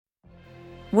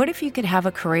What if you could have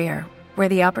a career where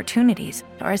the opportunities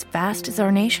are as vast as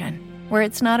our nation, where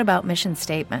it's not about mission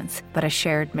statements, but a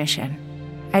shared mission?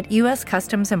 At U.S.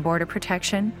 Customs and Border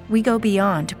Protection, we go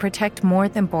beyond to protect more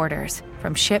than borders.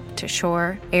 From ship to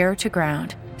shore, air to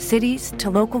ground, cities to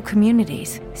local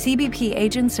communities, CBP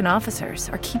agents and officers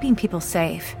are keeping people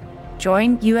safe.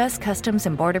 Join U.S. Customs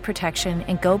and Border Protection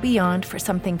and go beyond for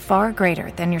something far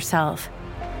greater than yourself.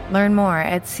 Learn more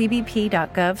at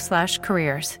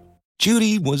cbp.gov/careers.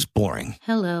 Judy was boring.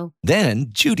 Hello. Then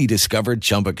Judy discovered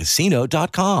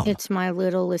ChumbaCasino.com. It's my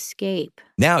little escape.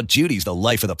 Now Judy's the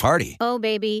life of the party. Oh,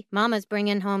 baby, mama's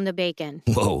bringing home the bacon.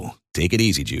 Whoa, take it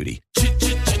easy, Judy.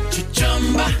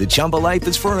 The Chumba life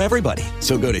is for everybody.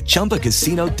 So go to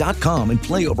ChumbaCasino.com and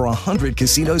play over 100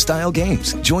 casino-style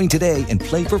games. Join today and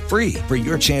play for free for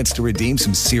your chance to redeem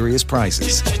some serious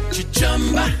prizes.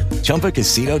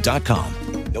 ChumbaCasino.com.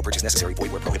 No purchase necessary.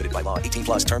 Void where prohibited by law. 18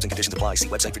 plus terms and conditions apply. See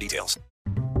website for details.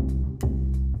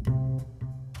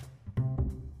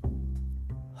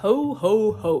 Ho,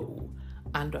 ho, ho.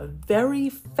 And a very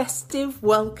festive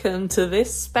welcome to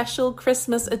this special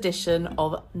Christmas edition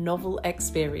of Novel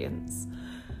Experience.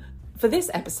 For this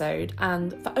episode,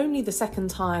 and for only the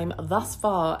second time thus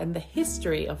far in the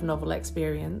history of Novel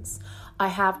Experience, I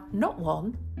have not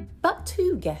one, but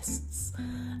two guests.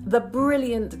 The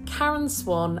brilliant Karen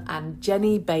Swan and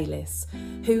Jenny Bayliss,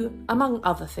 who, among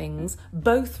other things,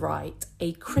 both write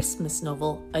a Christmas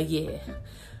novel a year.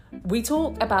 We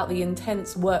talk about the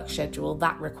intense work schedule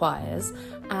that requires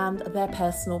and their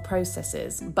personal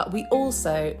processes, but we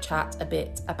also chat a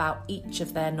bit about each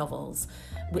of their novels,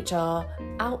 which are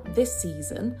out this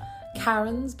season,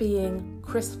 Karen's being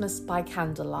Christmas by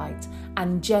Candlelight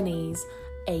and Jenny's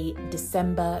A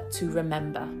December to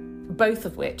Remember, both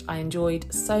of which I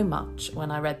enjoyed so much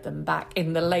when I read them back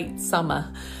in the late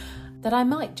summer that I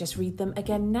might just read them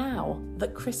again now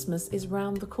that Christmas is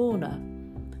round the corner.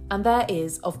 And there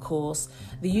is, of course,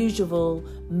 the usual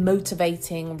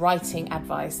motivating writing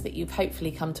advice that you've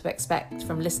hopefully come to expect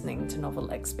from listening to Novel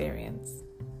Experience.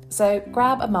 So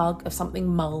grab a mug of something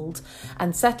mulled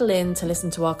and settle in to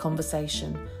listen to our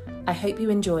conversation. I hope you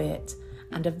enjoy it,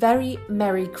 and a very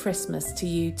Merry Christmas to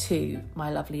you too,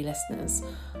 my lovely listeners.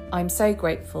 I'm so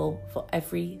grateful for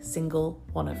every single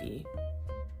one of you.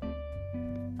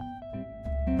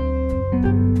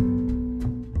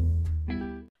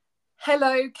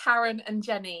 Hello, Karen and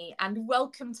Jenny, and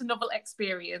welcome to Novel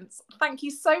Experience. Thank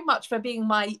you so much for being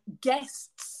my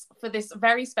guests for this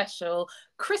very special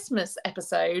Christmas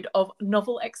episode of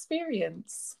Novel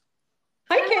Experience.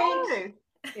 Hi, Kate.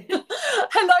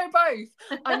 Hello, both.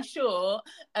 I'm sure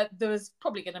there was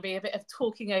probably going to be a bit of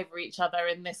talking over each other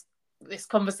in this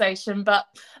conversation, but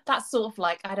that's sort of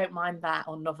like, I don't mind that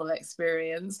on Novel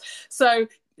Experience. So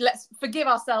let's forgive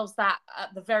ourselves that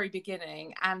at the very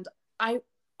beginning. And I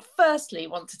firstly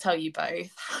want to tell you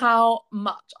both how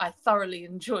much I thoroughly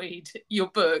enjoyed your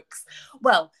books.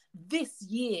 Well, this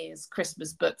year's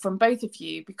Christmas book from both of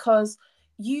you, because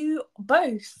you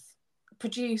both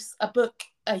produce a book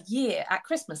a year at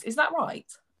Christmas. Is that right?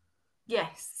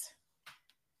 Yes.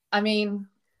 I mean,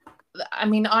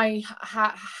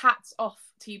 hats off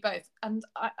to you both. And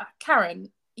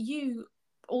Karen, you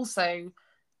also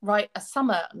write a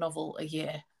summer novel a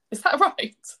year. Is that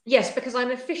right? Yes, because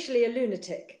I'm officially a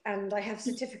lunatic and I have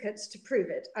certificates to prove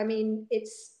it. I mean,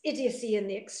 it's idiocy in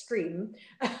the extreme,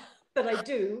 but I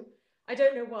do. I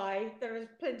don't know why. There are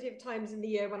plenty of times in the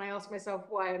year when I ask myself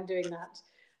why I'm doing that.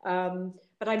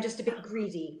 But I'm just a bit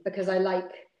greedy because I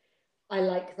like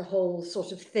the whole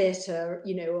sort of theatre,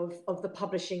 of the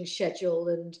publishing schedule,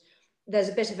 and there's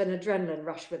a bit of an adrenaline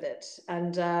rush with it.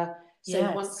 And so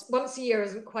yes. once a year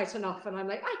isn't quite enough, and I'm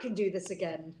like, I can do this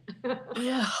again.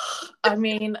 Yeah, I've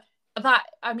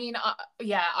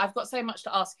got so much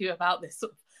to ask you about this,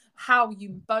 sort of how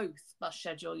you both must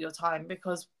schedule your time,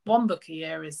 because one book a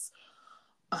year is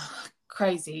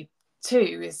crazy.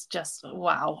 Two is just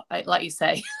wow, like you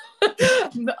say.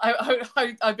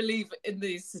 I believe in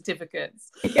these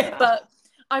certificates. Yeah. But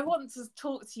I want to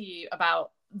talk to you about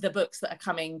the books that are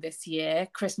coming this year,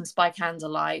 Christmas by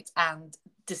Candlelight and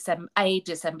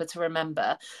December to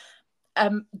Remember.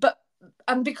 But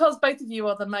because both of you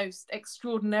are the most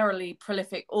extraordinarily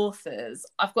prolific authors,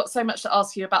 I've got so much to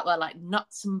ask you about the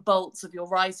nuts and bolts of your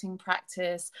writing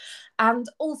practice. And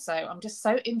also, I'm just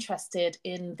so interested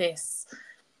in this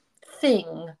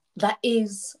thing that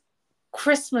is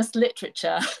Christmas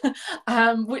literature,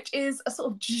 which is a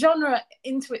sort of genre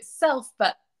into itself,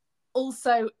 but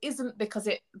also isn't, because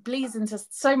it bleeds into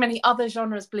so many other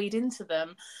genres bleed into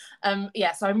them.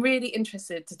 So I'm really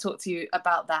interested to talk to you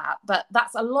about that, but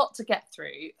that's a lot to get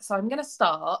through. So I'm going to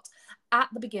start at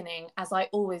the beginning, as I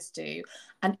always do,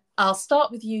 and I'll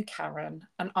start with you, Karen,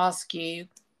 and ask you,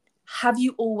 have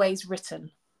you always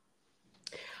written?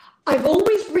 I've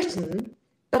always written,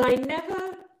 but I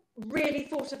never really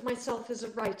thought of myself as a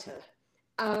writer.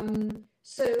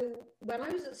 So when I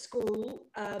was at school,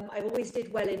 I always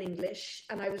did well in English,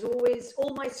 and I was always,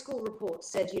 all my school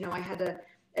reports said, I had a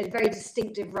very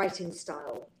distinctive writing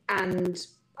style, and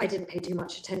I didn't pay too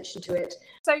much attention to it.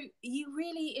 So you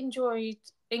really enjoyed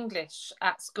English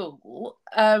at school,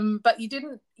 but you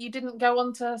didn't go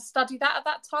on to study that at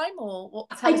that time, or what?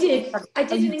 I did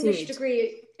an English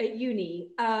degree at uni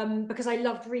because I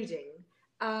loved reading,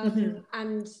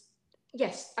 and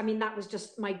yes, I mean, that was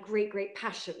just my great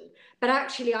passion. But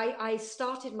actually, I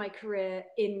started my career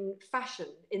in fashion,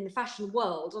 in the fashion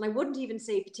world, and I wouldn't even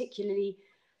say particularly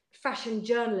fashion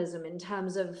journalism in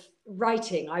terms of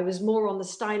writing. I was more on the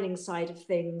styling side of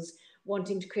things,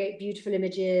 wanting to create beautiful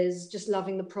images, just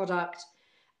loving the product.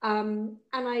 And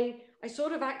I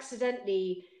sort of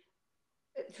accidentally,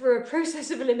 through a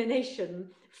process of elimination,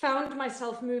 found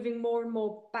myself moving more and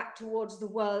more back towards the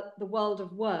world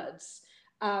of words.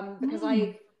 Because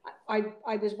I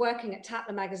was working at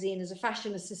Tatler magazine as a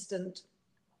fashion assistant,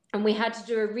 and we had to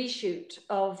do a reshoot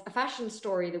of a fashion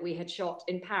story that we had shot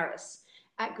in Paris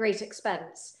at great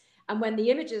expense. And when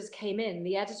the images came in,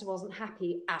 the editor wasn't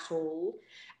happy at all,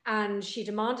 and she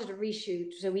demanded a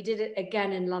reshoot. So we did it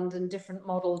again in London, different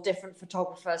model, different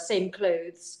photographer, same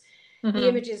clothes. The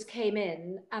images came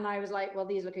in, and I was like, well,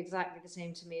 these look exactly the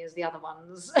same to me as the other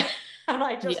ones. And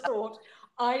I just thought,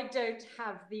 I don't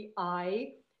have the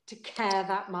eye to care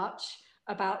that much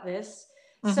about this.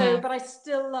 So, but I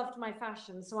still loved my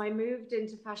fashion. So I moved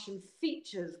into fashion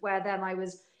features, where then I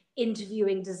was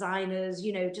interviewing designers,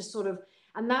 just sort of,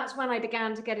 and that's when I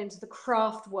began to get into the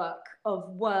craft work of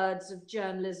words, of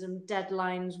journalism,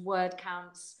 deadlines, word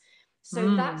counts.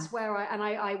 So that's where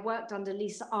I worked under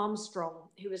Lisa Armstrong,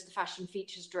 who was the fashion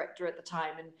features director at the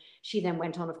time. And she then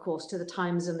went on, of course, to the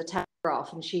Times and the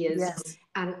Telegraph, and she is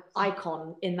an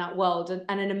icon in that world,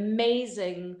 and an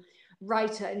amazing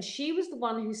writer. And she was the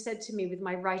one who said to me with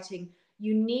my writing,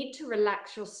 you need to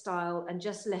relax your style and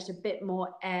just let a bit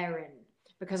more air in.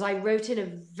 Because I wrote in a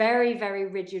very, very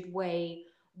rigid way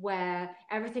where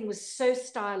everything was so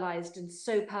stylized and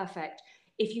so perfect.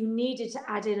 If you needed to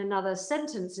add in another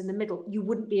sentence in the middle, you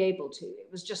wouldn't be able to. It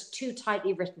was just too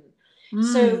tightly written.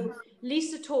 So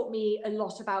Lisa taught me a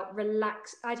lot about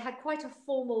relax. I'd had quite a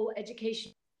formal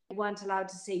education. You weren't allowed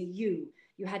to say you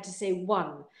had to say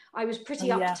one. I was pretty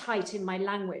uptight in my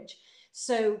language.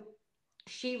 So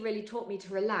she really taught me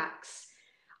to relax.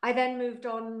 I then moved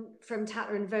on from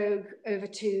Tatler and Vogue over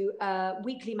to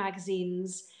weekly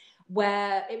magazines,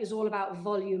 where it was all about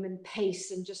volume and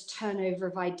pace and just turnover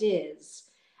of ideas.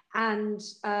 And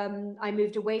I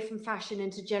moved away from fashion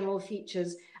into general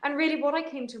features. And really what I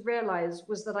came to realize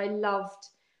was that I loved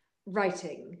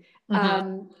writing.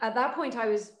 At that point, I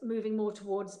was moving more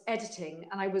towards editing,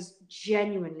 and I was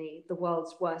genuinely the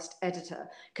world's worst editor,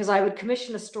 because I would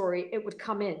commission a story, it would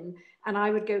come in, and I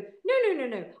would go,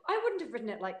 no, I wouldn't have written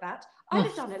it like that. I'd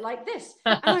have done it like this.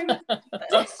 And I would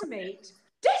decimate.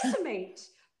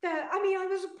 I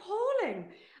was appalling.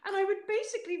 And I would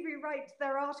basically rewrite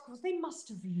their articles. They must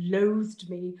have loathed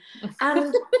me.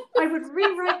 And I would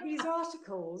rewrite these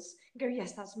articles and go,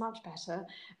 yes, that's much better.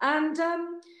 And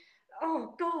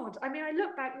oh God, I mean, I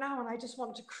look back now and I just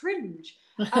want to cringe.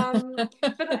 But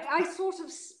I sort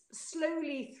of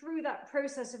slowly, through that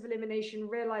process of elimination,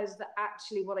 realized that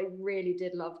actually what I really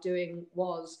did love doing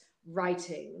was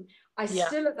writing. I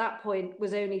still at that point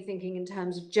was only thinking in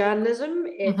terms of journalism.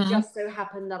 It just so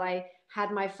happened that I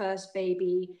had my first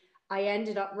baby. I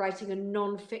ended up writing a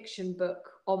non-fiction book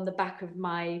on the back of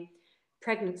my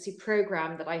pregnancy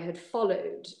program that I had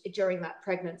followed during that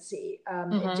pregnancy.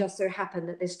 It just so happened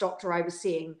that this doctor I was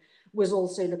seeing was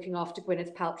also looking after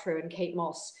Gwyneth Paltrow and Kate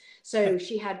Moss. So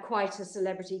she had quite a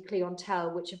celebrity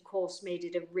clientele, which of course made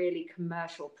it a really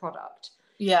commercial product.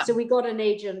 So we got an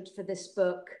agent for this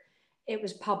book. It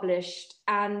was published,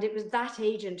 and it was that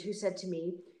agent who said to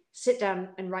me, sit down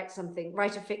and write something,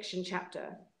 write a fiction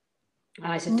chapter.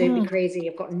 And I said, don't be crazy.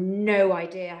 I've got no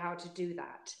idea how to do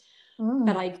that.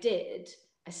 But I did.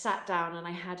 I sat down and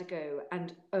I had to go,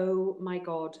 and oh my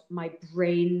God, my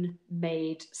brain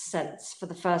made sense for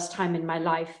the first time in my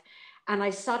life. And I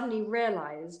suddenly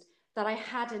realized that I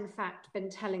had in fact been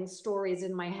telling stories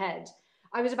in my head.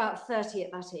 I was about 30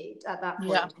 at that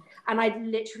point. And I'd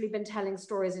literally been telling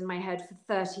stories in my head for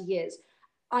 30 years.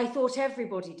 I thought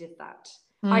everybody did that.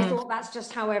 I thought that's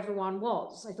just how everyone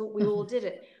was. I thought we all did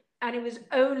it. And it was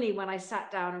only when I sat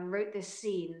down and wrote this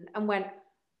scene and went,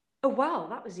 oh, wow,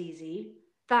 that was easy.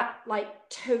 that like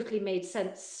totally made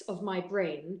sense of my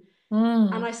brain.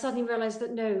 And I suddenly realized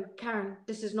that, no, Karen,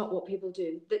 this is not what people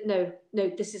do. That no,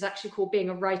 this is actually called being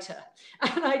a writer.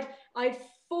 And I'd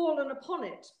fallen upon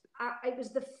it. It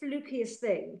was the flukiest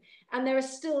thing. And there are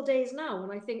still days now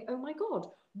when I think, oh my God,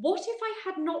 what if I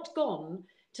had not gone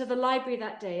to the library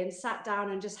that day and sat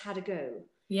down and just had a go?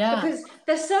 Yeah. Because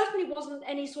there certainly wasn't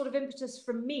any sort of impetus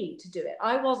from me to do it.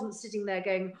 I wasn't sitting there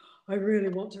going, I really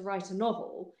want to write a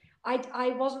novel. I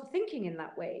wasn't thinking in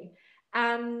that way.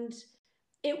 And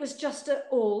it was just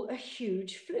all a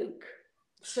huge fluke.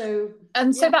 So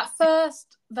that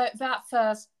first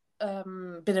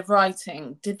bit of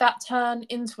writing, did that turn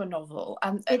into a novel?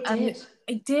 And it did.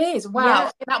 It did. Wow.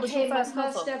 Yeah, that was your my first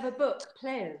first novel. ever book,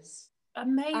 Players.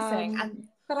 Amazing.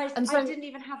 But I didn't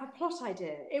even have a plot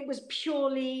idea. It was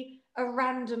purely a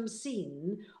random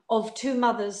scene of two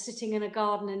mothers sitting in a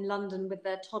garden in London with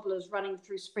their toddlers running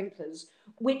through sprinklers,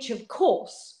 which of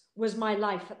course was my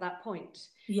life at that point.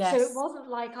 Yes. So it wasn't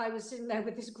like I was sitting there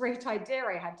with this great idea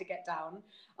I had to get down.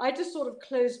 I just sort of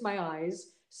closed my eyes,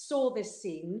 saw this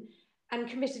scene, and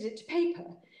committed it to paper.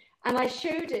 And I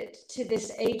showed it to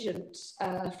this agent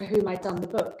for whom I'd done the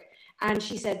book. And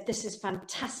she said, this is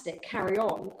fantastic, carry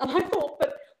on. And I thought,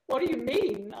 but what do you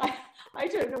mean? I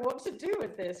don't know what to do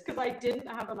with this, because I didn't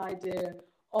have an idea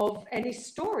of any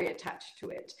story attached to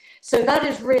it. So that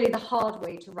is really the hard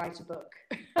way to write a book.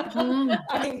 I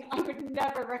mean, I would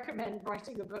never recommend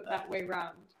writing a book that way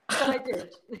round, but I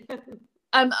did.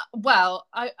 Well,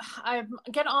 I'm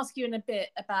going to ask you in a bit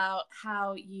about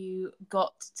how you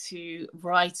got to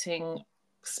writing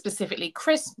specifically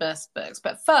Christmas books.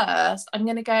 But first, I'm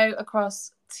going to go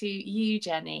across to you,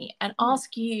 Jenny, and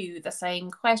ask you the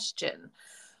same question.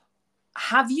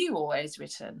 Have you always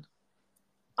written?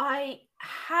 I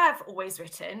have always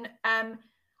written. I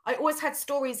always had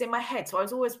stories in my head, so I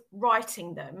was always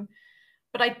writing them.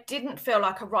 But I didn't feel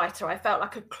like a writer. I felt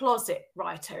like a closet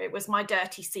writer. It was my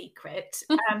dirty secret.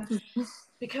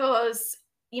 Because,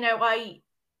 you know, I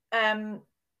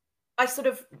sort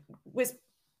of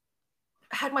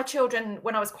had my children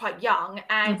when I was quite young,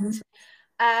 and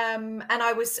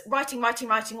I was writing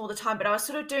all the time, but I was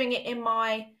sort of doing it in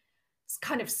my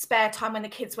kind of spare time when the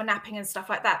kids were napping and stuff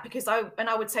like that, because I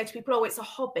would say to people, oh, it's a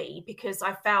hobby, because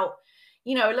I felt,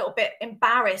 you know, a little bit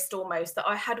embarrassed almost that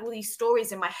I had all these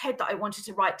stories in my head that I wanted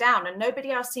to write down, and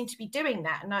nobody else seemed to be doing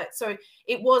that. And so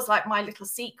it was like my little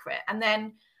secret. And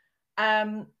then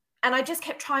and I just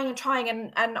kept trying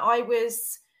and I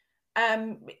was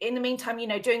in the meantime, you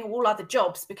know, doing all other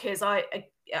jobs, because I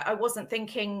wasn't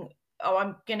thinking, oh,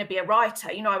 I'm going to be a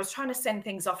writer. You know, I was trying to send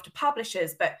things off to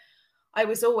publishers, but I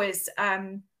was always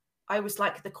I was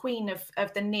like the queen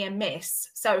of the near miss.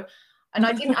 So, and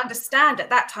I didn't understand at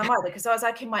that time either, because I was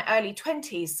like in my early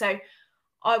 20s. So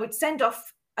I would send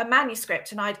off a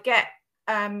manuscript and I'd get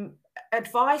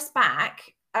advice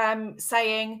back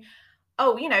saying,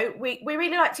 oh, you know, we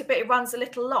really liked it, but it runs a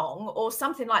little long, or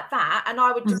something like that. And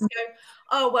I would just go,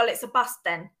 oh, well, it's a bust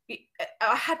then.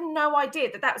 I had no idea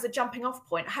that was a jumping off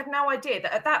point. I had no idea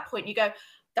that at that point you go,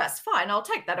 that's fine, I'll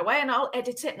take that away and I'll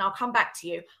edit it and I'll come back to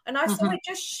you. And so I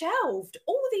just shelved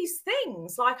all these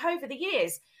things like over the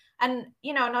years. And,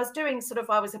 you know, and I was doing sort of,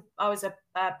 I was a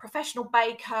professional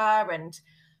baker. And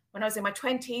when I was in my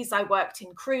 20s, I worked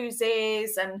in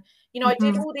cruises, and, you know, I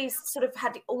did all these sort of,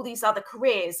 had all these other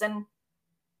careers,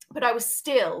 but I was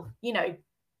still, you know,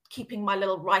 keeping my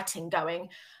little writing going.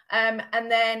 And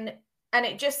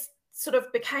it just sort of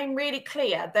became really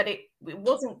clear that it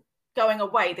wasn't going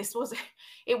away.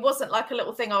 It wasn't like a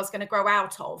little thing I was going to grow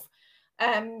out of.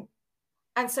 And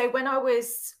so when I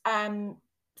was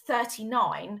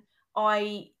 39,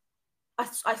 I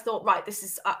thought, right, this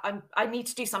is, I need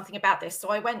to do something about this. So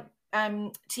I went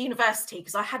to university,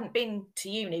 because I hadn't been to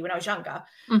uni when I was younger,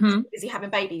 busy having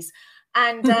babies.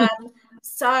 And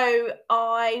so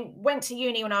I went to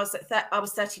uni when I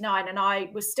was 39, and I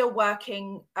was still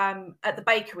working at the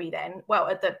bakery then. Well,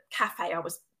 at the cafe, I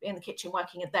was in the kitchen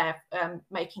working at there,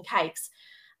 making cakes.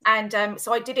 And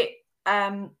so I did it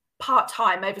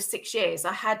part-time over 6 years.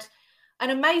 I had an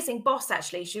amazing boss,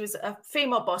 actually. She was a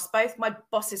female boss. Both my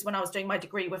bosses when I was doing my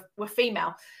degree were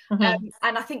female. And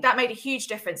I think that made a huge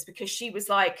difference, because she was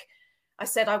like, I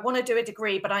said, I want to do a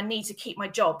degree, but I need to keep my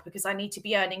job because I need to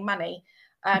be earning money.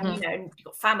 You know, and you've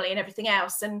got family and everything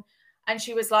else. And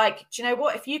she was like, do you know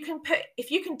what? If you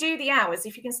can do the hours,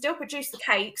 if you can still produce the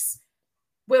cakes,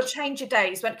 we'll change your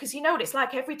days. Because you know what it's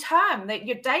like every term, that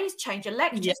your days change, your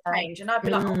lectures change. And I'd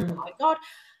be like, oh my God,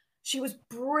 she was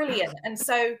brilliant. And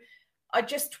so I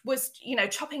just was, you know,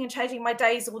 chopping and changing my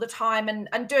days all the time,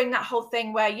 and doing that whole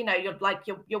thing where, you know,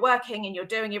 you're working and you're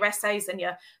doing your essays and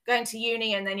you're going to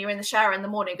uni, and then you're in the shower in the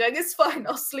morning going, it's fine,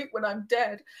 I'll sleep when I'm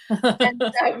dead.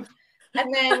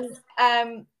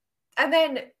 And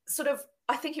then sort of,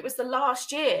 I think it was the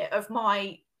last year of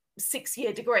my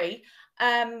 6-year degree,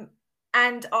 and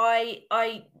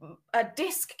a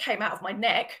disc came out of my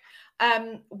neck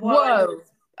while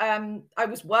I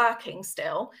was working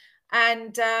still,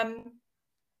 and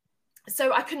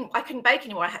so I couldn't bake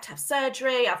anymore. I had to have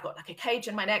surgery. I've got like a cage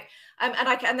in my neck,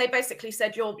 and they basically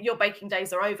said your baking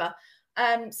days are over.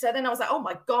 So then I was like, oh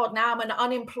my God, now I'm an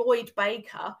unemployed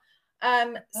baker.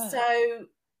 So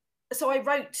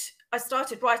I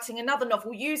started writing another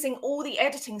novel using all the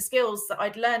editing skills that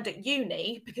I'd learned at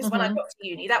uni, because when I got to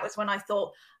uni, that was when I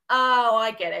thought, oh,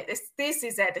 I get it. This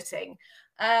is editing.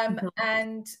 And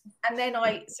then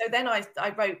I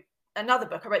wrote another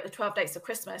book. I wrote The 12 Dates of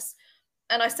Christmas,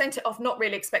 and I sent it off not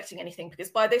really expecting anything,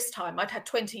 because by this time I'd had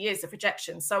 20 years of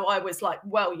rejection. So I was like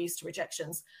well used to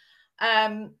rejections.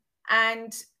 When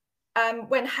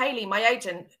Hayley, my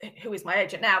agent, who is my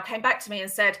agent now, came back to me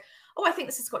and said, oh, I think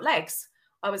this has got legs,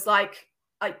 I was like,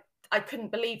 I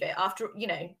couldn't believe it, after, you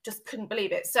know, just couldn't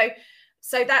believe it. So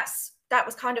that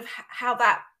was kind of how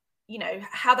that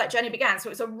journey began. So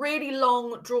it was a really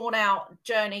long, drawn out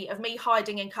journey of me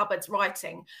hiding in cupboards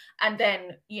writing, and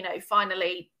then, you know,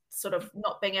 finally sort of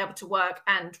not being able to work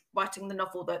and writing the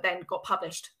novel that then got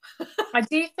published. I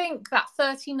do think that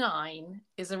 39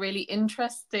 is a really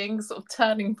interesting sort of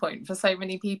turning point for so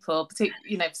many people, particularly,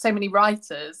 you know, for so many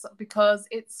writers, because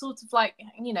it's sort of like,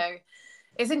 you know,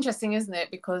 it's interesting, isn't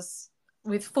it? Because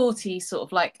with 40 sort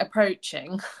of like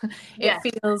approaching, it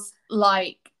feels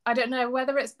like, I don't know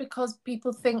whether it's because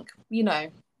people think, you know,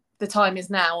 the time is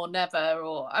now or never,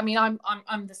 or, I mean, I'm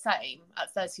the same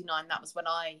at 39. That was when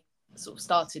I sort of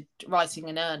started writing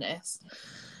in earnest,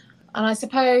 and I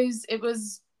suppose it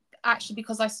was actually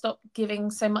because I stopped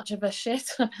giving so much of a shit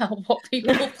about what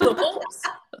people thought.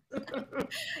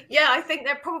 Yeah, I think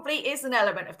there probably is an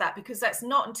element of that, because that's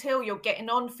not until you're getting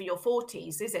on for your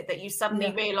 40s, is it, that you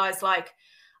suddenly realize like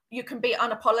you can be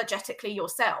unapologetically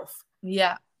yourself.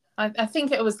 Yeah, I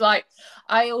think it was like,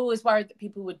 I always worried that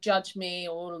people would judge me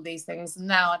or all of these things, and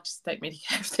now I just don't really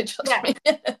care if they judge me.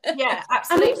 Yeah,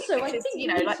 absolutely. And also, I think you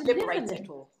know, like liberating.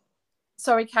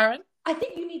 Sorry, Karen? I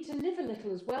think you need to live a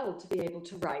little as well to be able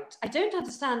to write. I don't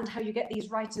understand how you get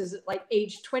these writers at like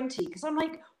age 20, because I'm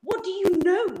like, what do you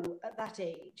know at that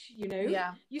age? You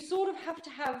know, you sort of have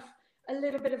to have a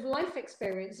little bit of life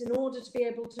experience in order to be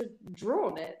able to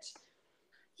draw on it.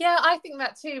 Yeah, I think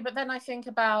that too. But then I think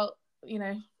about, you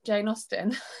know, Jane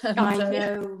Austen. I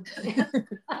know.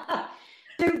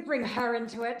 Don't bring her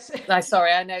into it. No,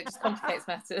 sorry, I know, it just complicates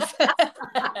matters.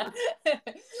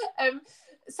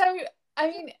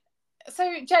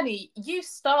 So Jenny, you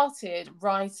started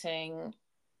writing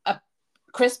a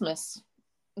Christmas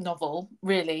novel,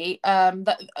 really, and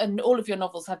all of your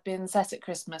novels have been set at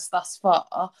Christmas thus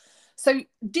far. So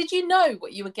did you know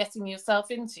what you were getting yourself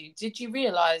into? Did you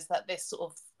realise that this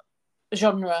sort of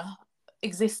genre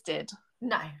existed?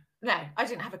 No, I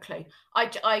didn't have a clue.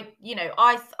 I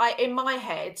in my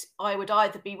head, I would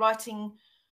either be writing.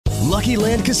 Lucky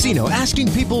Land Casino,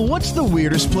 asking people, what's the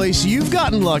weirdest place you've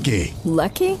gotten lucky?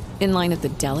 Lucky? In line at the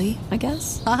deli, I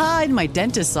guess? Aha, in my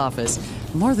dentist's office.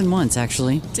 More than once,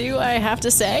 actually. Do I have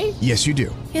to say? Yes, you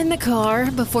do. In the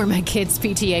car before my kids'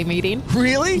 PTA meeting.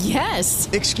 Really? Yes.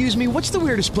 Excuse me, what's the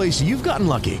weirdest place you've gotten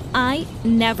lucky? I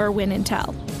never win and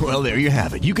tell. Well, there you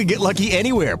have it. You can get lucky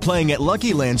anywhere, playing at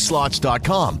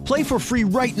LuckyLandSlots.com. Play for free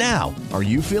right now. Are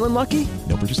you feeling lucky?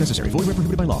 No purchase necessary. Void where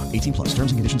prohibited by law. 18+.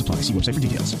 Terms and conditions apply. See website for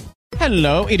details.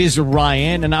 Hello, it is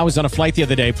Ryan, and I was on a flight the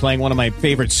other day playing one of my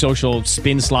favorite social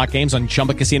spin slot games on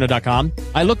ChumbaCasino.com.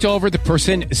 I looked over at the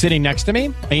person sitting next to me,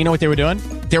 and you know what they were doing?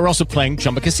 They were also playing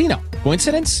Chumba Casino.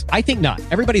 Coincidence? I think not.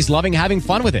 Everybody's loving having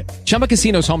fun with it. Chumba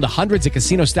Casino is home to hundreds of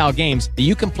casino-style games that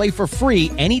you can play for free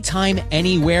anytime,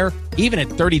 anywhere, even at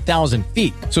 30,000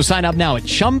 feet. So sign up now at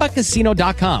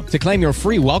ChumbaCasino.com to claim your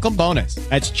free welcome bonus.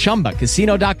 That's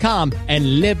ChumbaCasino.com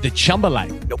and live the Chumba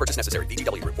life. No purchase necessary.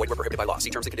 VGW. Void where prohibited by law. See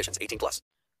terms and conditions. 18+.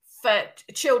 For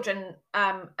children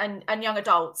and young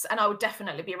adults, and I would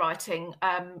definitely be writing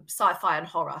sci-fi and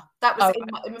horror. That was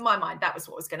in my mind, that was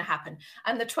what was going to happen.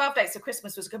 And the 12 Dates of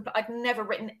Christmas was I'd never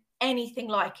written anything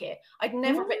like it. I'd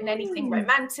never written anything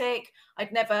romantic.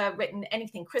 I'd never written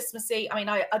anything Christmassy. I mean,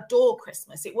 I adore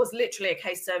Christmas. It was literally a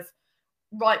case of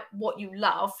write what you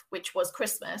love, which was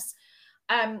Christmas.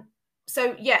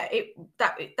 So yeah,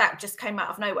 that just came out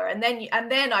of nowhere. And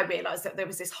then I realized that there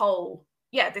was this whole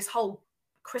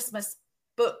Christmas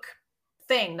book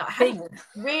thing that I hadn't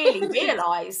really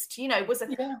realised, you know, was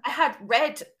I had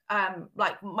read,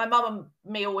 like my mum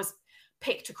and me always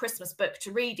picked a Christmas book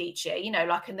to read each year, you know,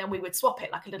 like, and then we would swap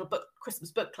it like a little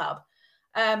Christmas book club.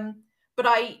 But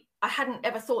I hadn't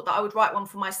ever thought that I would write one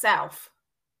for myself.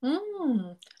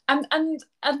 And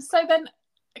so then,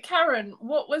 Karen,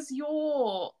 what was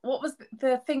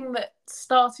the thing that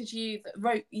started you, that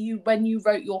wrote you when you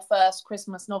wrote your first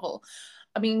Christmas novel?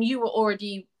 I mean, you were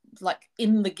already like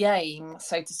in the game,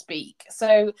 so to speak.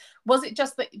 So was it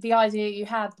just that the idea you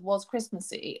had was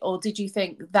Christmassy, or did you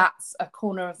think that's a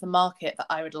corner of the market that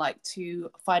I would like to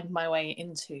find my way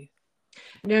into?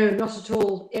 No, not at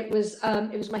all. It was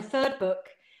my third book,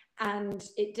 and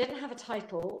it didn't have a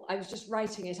title. I was just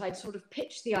writing it. I'd sort of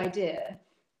pitched the idea,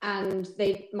 and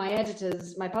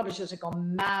my publishers had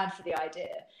gone mad for the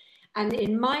idea. And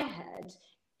in my head,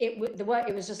 it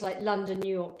was just like London,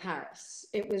 New York, Paris.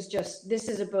 It was just, this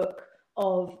is a book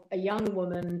of a young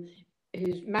woman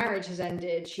whose marriage has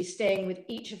ended. She's staying with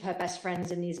each of her best friends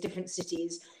in these different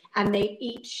cities, and they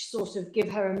each sort of give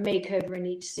her a makeover in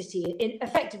each city,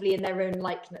 effectively in their own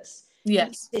likeness.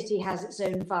 Yes. Each city has its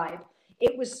own vibe.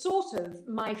 It was sort of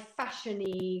my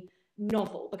fashion-y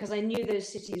novel, because I knew those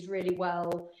cities really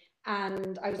well.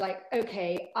 And I was like,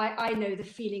 okay, I know the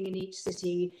feeling in each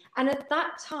city. And at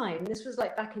that time, this was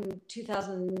like back in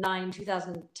 2009,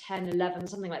 2010, 11,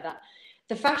 something like that.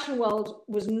 The fashion world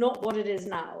was not what it is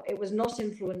now. It was not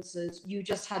influencers. You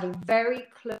just had a very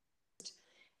closed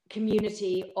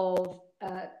community of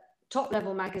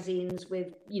top-level magazines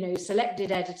with, you know,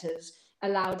 selected editors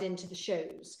allowed into the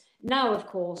shows. Now, of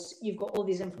course, you've got all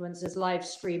these influencers live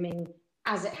streaming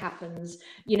as it happens.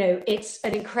 You know, it's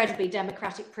an incredibly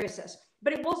democratic process,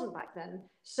 but it wasn't back then.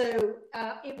 So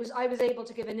I was able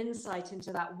to give an insight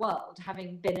into that world,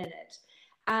 having been in it.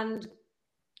 And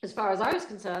as far as I was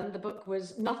concerned, the book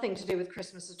was nothing to do with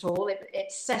Christmas at all.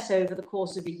 It's set over the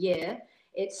course of a year.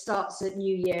 It starts at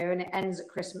New Year and it ends at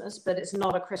Christmas, but it's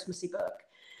not a Christmassy book.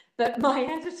 But my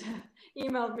editor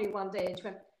emailed me one day and she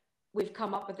went, "We've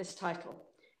come up with this title,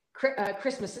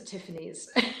 Christmas at Tiffany's."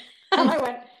 And I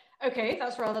went, okay,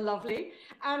 that's rather lovely.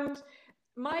 And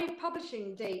my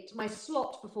publishing date, my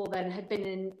slot before then had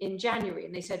been in January,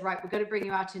 and they said, right, we're going to bring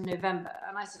you out in November.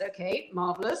 And I said, okay,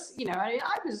 marvelous. You know, I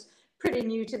was pretty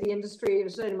new to the industry. It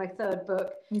was only my third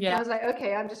book. Yeah. And I was like,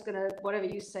 okay, I'm just going to, whatever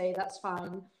you say, that's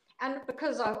fine. And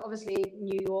because I'm obviously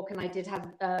New York, and I did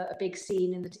have a big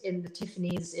scene in the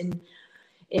Tiffany's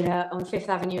on Fifth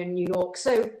Avenue in New York.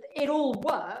 So it all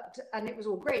worked and it was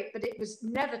all great, but it was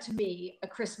never to me a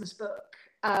Christmas book.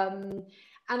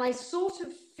 And I sort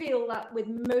of feel that with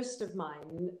most of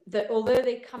mine, that although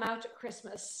they come out at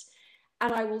Christmas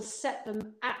and I will set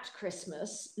them at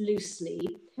Christmas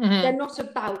loosely, they're not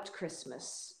about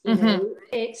Christmas. You know,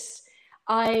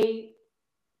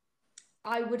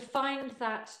 I would find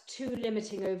that too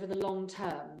limiting over the long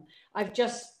term. I've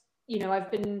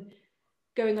been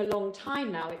going a long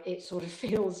time now, it sort of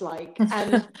feels like,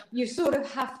 and you sort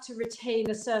of have to retain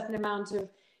a certain amount of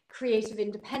creative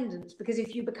independence, because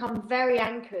if you become very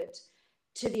anchored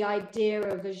to the idea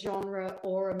of a genre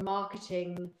or a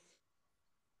marketing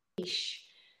niche,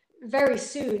 very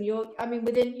soon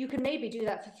you can maybe do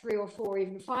that for 3 or 4,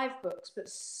 even 5 books, but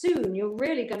soon you're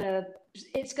really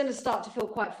it's gonna start to feel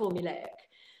quite formulaic.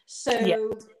 So yeah.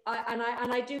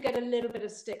 I do get a little bit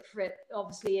of stick for it,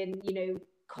 obviously, in, you know,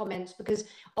 comments, because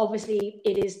obviously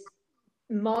it is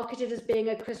marketed as being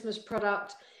a Christmas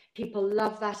product. People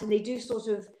love that, and they do sort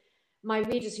of, my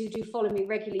readers who do follow me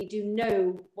regularly do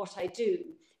know what I do,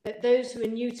 but those who are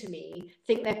new to me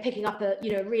think they're picking up a,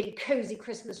 you know, really cozy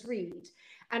Christmas read,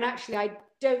 and actually I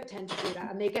don't tend to do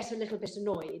that, and they get a little bit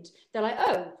annoyed. They're like,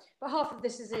 oh, but half of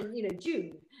this is in, you know,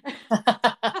 June.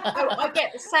 I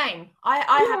get the same.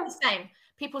 I have the same.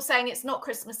 People saying it's not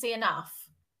Christmassy enough.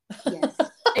 Yes,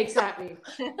 exactly.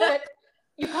 But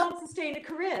you can't sustain a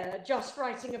career just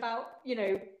writing about, you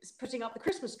know, putting up the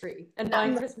Christmas tree and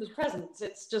buying Christmas presents.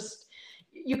 It's just,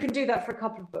 you can do that for a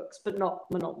couple of books, but not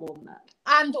more than that.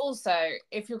 And also,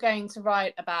 if you're going to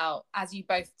write about, as you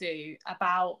both do,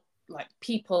 about like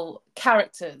people,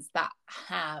 characters that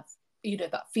have, you know,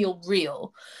 that feel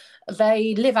real,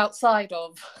 they live outside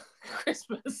of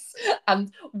Christmas,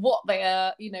 and what they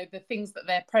are, you know, the things that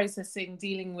they're processing,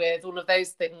 dealing with, all of those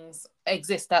things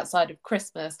exist outside of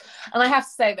Christmas. And I have to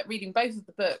say that reading both of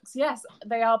the books, yes,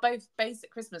 they are both based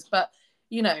at Christmas, but,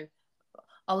 you know,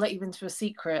 I'll let you into a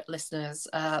secret, listeners.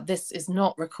 This is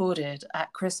not recorded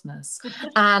at Christmas.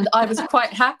 And I was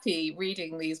quite happy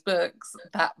reading these books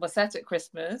that were set at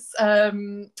Christmas,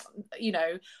 you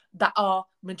know, that are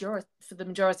for the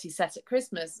majority set at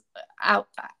Christmas,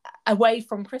 away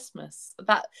from Christmas.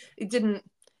 That it didn't,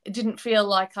 it didn't feel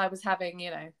like I was having,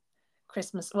 you know,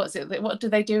 Christmas. What do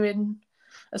they do in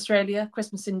Australia?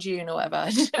 Christmas in June or whatever.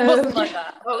 It wasn't like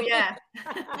that. Oh yeah.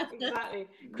 Exactly.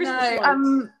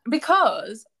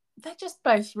 Because they're just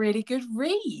both really good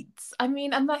reads. I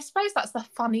mean, and I suppose that's the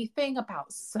funny thing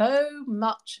about so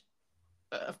much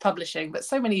of publishing, but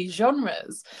so many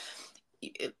genres.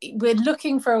 We're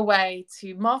looking for a way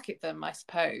to market them, I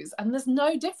suppose, and there's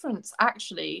no difference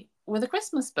actually with a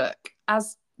Christmas book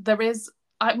as there is.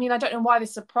 I mean, I don't know why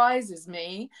this surprises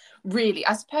me, really.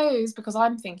 I suppose because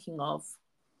I'm thinking of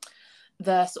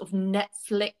the sort of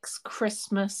Netflix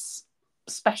Christmas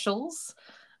specials,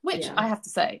 which I have to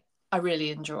say I really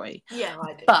enjoy. Yeah,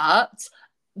 I do. But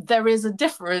there is a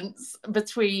difference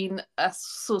between a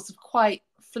sort of quite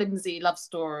flimsy love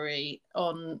story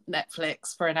on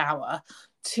Netflix for an hour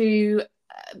to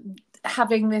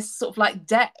having this sort of like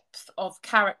depth of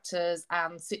characters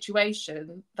and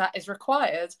situation that is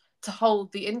required to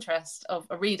hold the interest of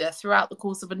a reader throughout the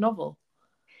course of a novel.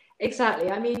 Exactly.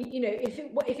 I mean, you know,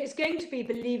 if it's going to be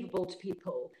believable to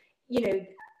people, you know,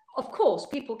 of course,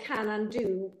 people can and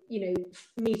do, you know,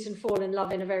 meet and fall in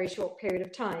love in a very short period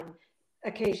of time,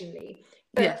 occasionally.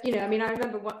 But, you know, I mean, I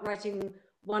remember writing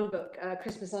one book,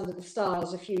 Christmas Under the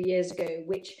Stars, a few years ago,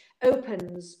 which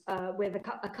opens with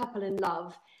a couple in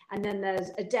love, and then there's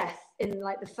a death in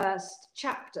like the first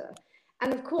chapter.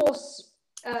 And of course,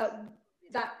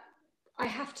 that I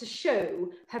have to show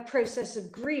her process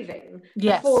of grieving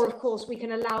before, of course, we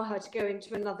can allow her to go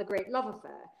into another great love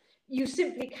affair. You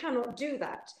simply cannot do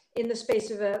that in the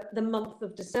space of the month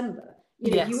of December.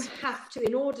 You know, you have to,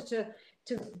 in order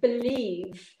to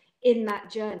believe in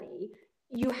that journey,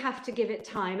 you have to give it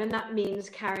time, and that means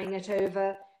carrying it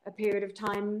over a period of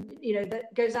time, you know,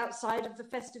 that goes outside of the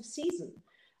festive season.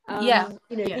 You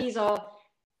know, these are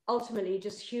ultimately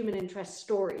just human interest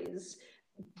stories,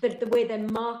 but the way they're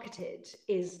marketed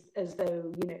is as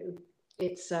though, you know,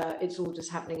 it's all just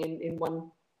happening in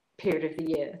one period of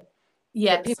the year.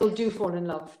 Yeah, people do fall in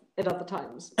love at other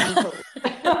times.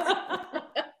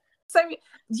 So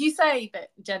you say that,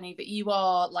 Jenny, that you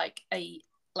are like a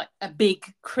big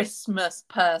Christmas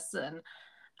person.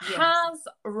 Yes. Has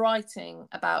writing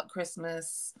about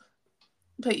Christmas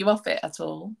put you off it at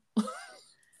all?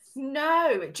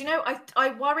 No. Do you know,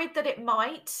 I worried that it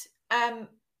might,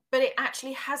 but it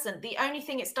actually hasn't. The only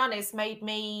thing it's done is made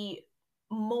me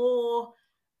more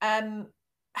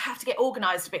have to get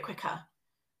organised a bit quicker.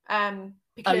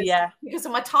 Because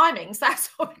of my timings. That's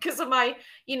all, because of my,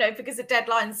 you know, because of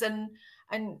deadlines and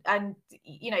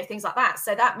you know, things like that.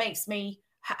 So that makes me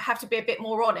have to be a bit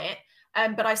more on it.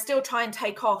 But I still try and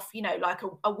take off, you know, like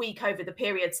a week over the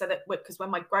period, so that, because when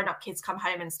my grown-up kids come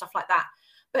home and stuff like that.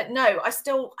 But no, I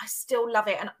still love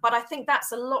it. But I think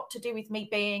that's a lot to do with me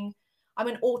being, I'm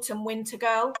an autumn winter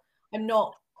girl. I'm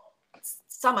not,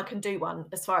 summer can do one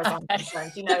as far as I'm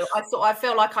concerned. You know, I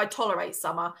feel like I tolerate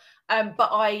summer, but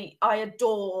I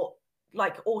adore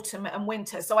like autumn and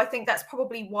winter. So I think that's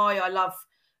probably why I love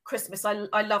Christmas. I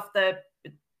love the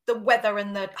weather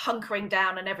and the hunkering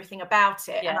down and everything about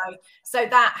it. Yeah.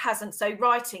 And so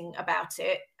writing about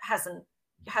it hasn't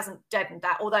deadened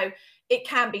that, although it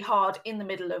can be hard in the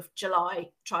middle of July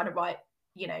trying to write,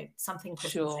 you know, something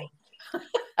Christmassy. Sure.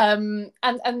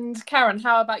 And Karen,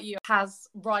 how about you? Has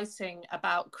writing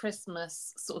about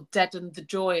Christmas sort of deadened the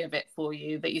joy of it for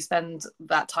you, that you spend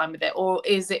that time with it? Or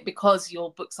is it because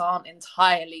your books aren't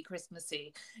entirely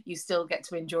Christmassy, you still get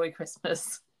to enjoy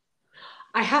Christmas?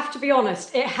 I have to be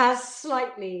honest, it has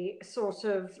slightly sort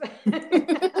of,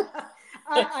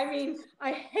 I mean,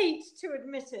 I hate to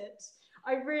admit it.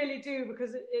 I really do,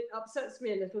 because it upsets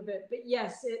me a little bit. But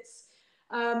yes, it's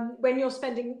when you're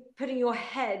putting your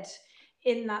head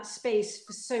in that space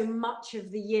for so much of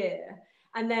the year,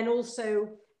 and then also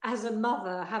as a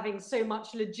mother having so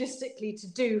much logistically to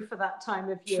do for that time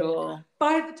of year. Sure.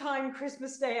 By the time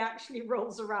Christmas Day actually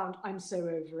rolls around, I'm so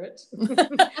over it.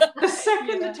 The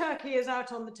second the turkey is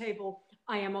out on the table,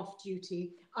 I am off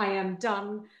duty. I am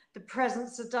done. The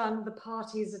presents are done. The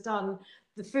parties are done.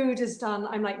 The food is done.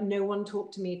 I'm like, no one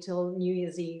talk to me till New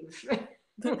Year's Eve.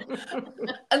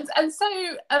 and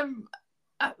so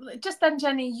just then,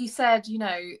 Jenny, you said, you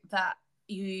know, that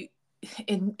you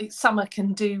in summer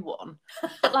can do one,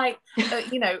 but like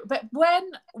you know, but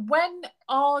when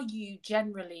are you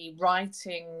generally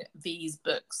writing these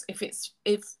books?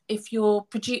 If you're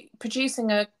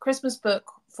producing a Christmas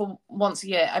book for once a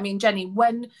year, I mean, Jenny,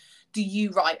 when do you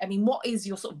write? I mean, what is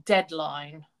your sort of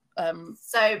deadline?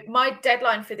 So my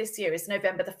deadline for this year is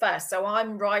November the 1st. So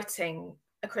I'm writing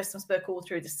a Christmas book all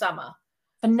through the summer.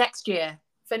 For next year?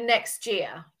 For next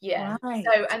year, yeah. Right.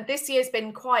 So, and this year's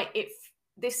been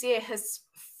this year has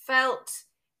felt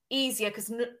easier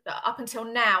because up until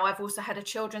now I've also had a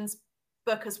children's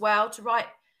book as well to write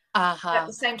at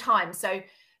the same time. So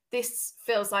this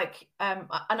feels like, and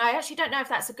I actually don't know if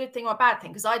that's a good thing or a bad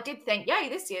thing, because I did think, yay,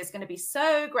 this year is going to be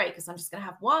so great because I'm just going to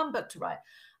have one book to write.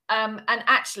 And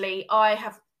actually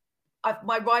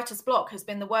my writer's block has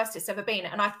been the worst it's ever been.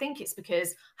 And I think it's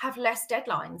because I have less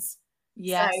deadlines.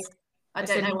 Yes. So I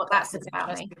don't know what that says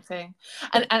about me. Thing.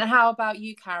 And how about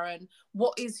you, Karen?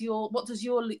 What does your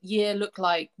year look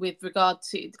like with regard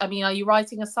to, I mean, are you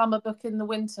writing a summer book in the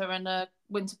winter and a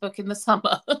winter book in the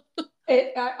summer?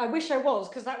 I wish I was,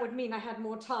 because that would mean I had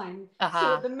more time.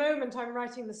 So at the moment I'm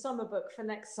writing the summer book for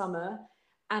next summer,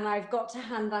 and I've got to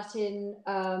hand that in.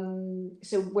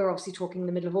 So we're obviously talking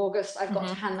the middle of August. I've got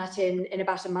to hand that in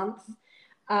about a month.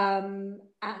 And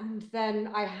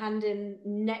then I hand in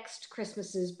next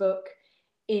Christmas's book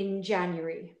in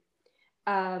January.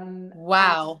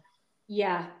 Wow.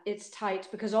 Yeah, it's tight,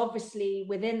 because obviously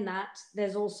within that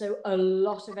there's also a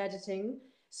lot of editing.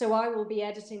 So I will be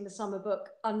editing the summer book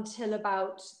until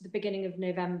about the beginning of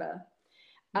November.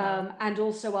 Wow. And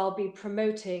also I'll be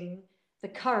promoting the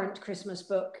current Christmas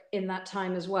book in that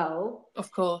time as well.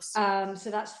 Of course. So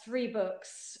that's 3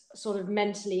 books sort of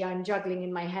mentally I'm juggling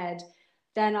in my head.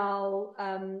 Then I'll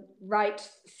write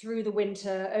through the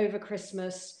winter, over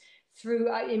Christmas,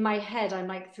 through in my head I'm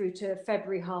like through to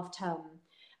February half term.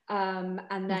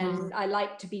 And then I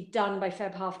like to be done by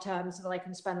Feb half term so that I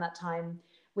can spend that time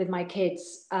with my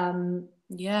kids. And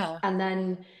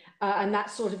then and that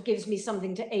sort of gives me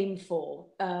something to aim for.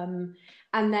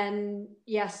 And then,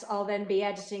 yes, I'll then be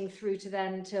editing through to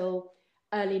then till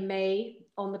early May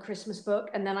on the Christmas book,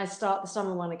 and then I start the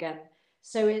summer one again.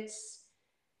 So it's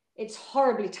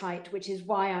horribly tight, which is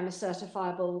why I'm a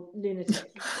certifiable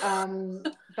lunatic.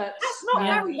 But that's not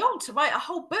very long to write a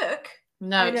whole book.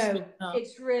 No, I know.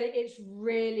 It's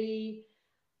really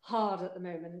hard at the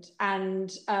moment,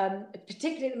 and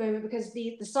particularly at the moment because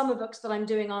the summer books that I'm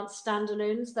doing aren't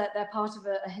standalones, that they're part of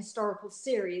a historical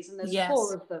series, and there's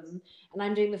 4 of them, and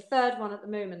I'm doing the 3rd one at the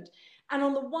moment. And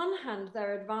on the one hand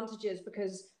there are advantages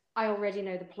because I already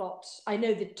know the plot. I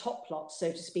know the top plot,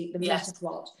 so to speak, the meta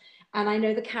plot, and I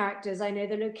know the characters, I know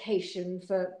the location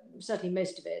for certainly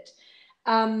most of it.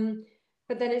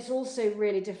 But then it's also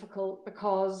really difficult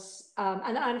because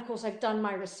and of course I've done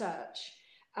my research.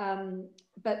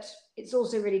 But it's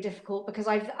also really difficult because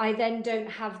I then don't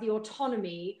have the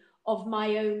autonomy of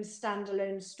my own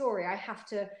standalone story. I have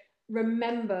to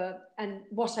remember and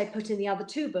what I put in the other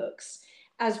 2 books,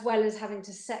 as well as having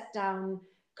to set down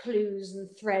clues and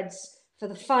threads for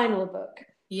the final book.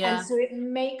 And so it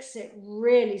makes it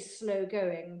really slow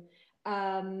going.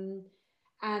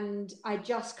 And I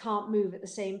just can't move at the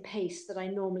same pace that I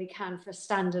normally can for a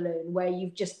standalone, where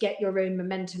you just get your own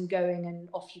momentum going and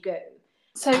off you go.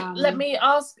 So let me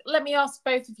ask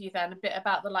both of you then a bit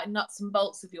about the like nuts and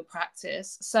bolts of your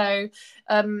practice. So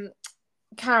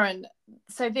Karen,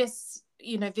 so this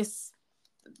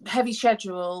heavy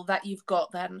schedule that you've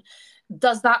got, then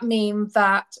does that mean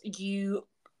that you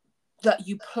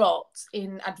plot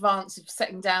in advance of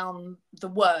setting down the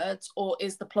words, or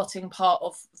is the plotting part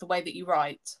of the way that you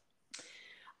write?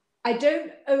 I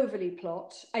don't overly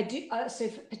plot. I do so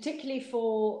particularly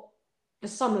for the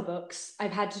summer books,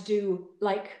 I've had to do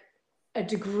like a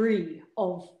degree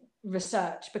of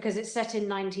research because it's set in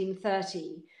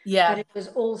 1930. But it was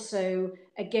also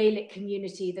a Gaelic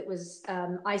community that was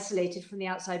isolated from the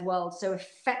outside world. So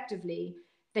effectively,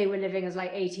 they were living as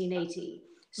like 1880.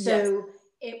 So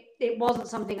it wasn't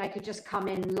something I could just come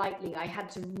in lightly. I had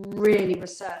to really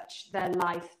research their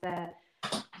life,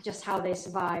 just how they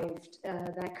survived,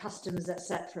 their customs,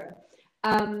 etc.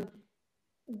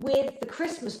 With the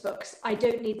Christmas books, I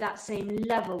don't need that same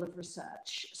level of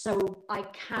research, so I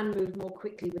can move more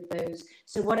quickly with those.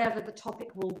 So whatever the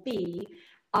topic will be,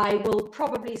 I will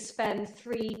probably spend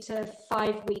 3 to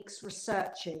 5 weeks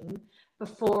researching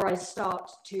before I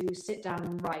start to sit down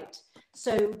and write.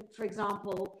 So, for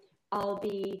example, I'll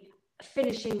be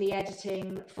finishing the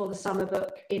editing for the summer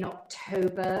book in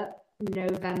October,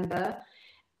 November.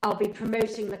 I'll be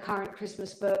promoting the current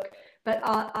Christmas book. But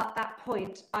at that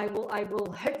point, I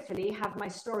will hopefully have my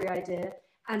story idea,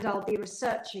 and I'll be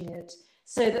researching it,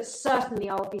 so that certainly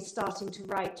I'll be starting to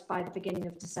write by the beginning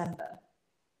of December.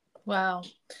 Wow.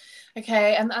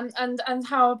 Okay. And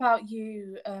how about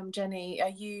you, Jenny? Are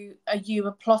you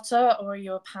a plotter or are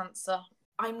you a pantser?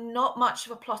 I'm not much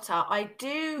of a plotter. I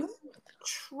do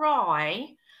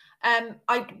try.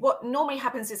 What normally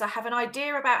happens is I have an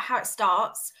idea about how it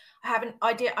starts. I have an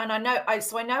idea, and I know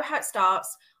how it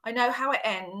starts. I know how it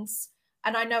ends,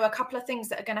 and I know a couple of things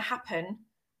that are going to happen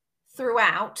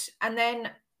throughout, and then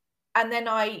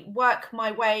I work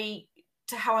my way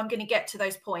to how I'm going to get to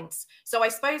those points. So I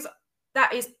suppose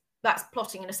that's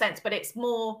plotting in a sense, but it's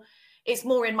more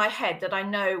in my head that I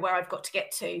know where I've got to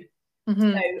get to.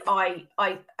 Mm-hmm.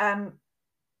 So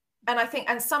and I think,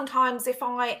 and sometimes if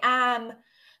I am,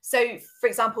 so for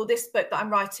example, this book that I'm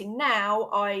writing now,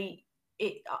 I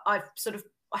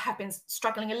have been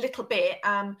struggling a little bit.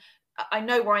 I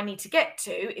know where I need to get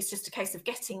to. It's just a case of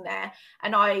getting there.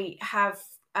 And I have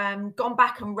gone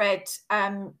back and read,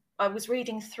 I was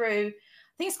reading through,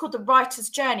 I think it's called The Writer's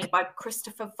Journey by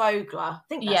Christopher Vogler. I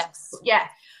think that's, yes.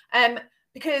 Yeah.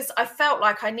 Because I felt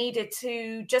like I needed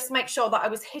to just make sure that I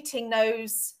was hitting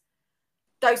those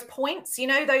points,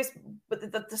 those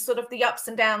the sort of the ups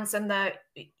and downs and the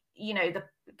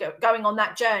going on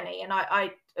that journey. And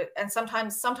I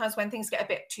sometimes when things get a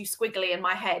bit too squiggly in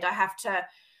my head, I have to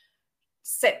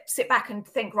sit back and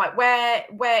think, right,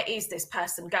 where is this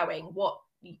person going? What,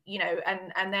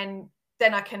 and then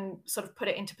I can sort of put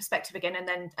it into perspective again,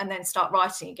 and then start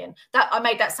writing again. That I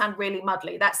made that sound really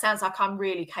muddly. That sounds like I'm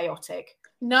really chaotic.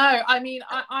 No, I mean,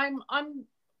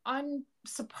 I'm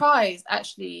surprised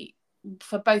actually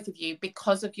for both of you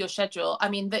because of your schedule. I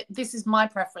mean, this is my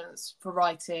preference for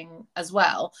writing as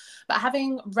well, but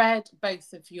having read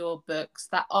both of your books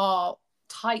that are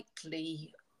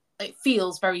it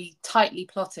feels very tightly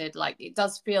plotted, like it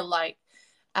does feel like,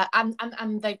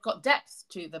 and they've got depth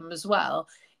to them as well.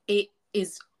 It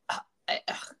is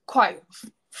quite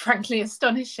frankly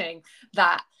astonishing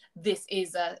that this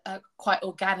is a quite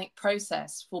organic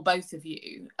process for both of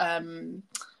you. I mean,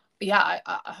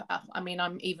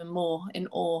 I'm even more in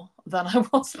awe than I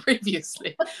was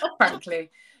previously, frankly.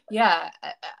 Yeah.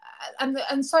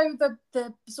 And so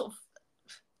the sort of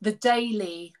the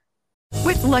daily.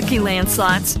 With Lucky Land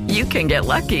Slots, you can get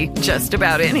lucky just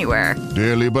about anywhere.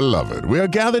 Dearly beloved, we are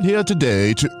gathered here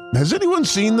today to... Has anyone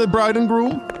seen the bride and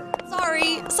groom?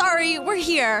 Sorry, we're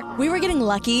here. We were getting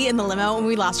lucky in the limo and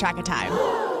we lost track of time.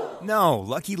 No,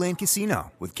 Lucky Land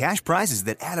Casino, with cash prizes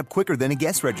that add up quicker than a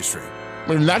guest registry.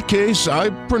 In that case, I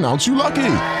pronounce you lucky.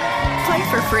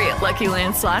 Play for free at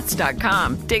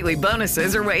LuckyLandSlots.com. Daily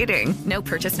bonuses are waiting. No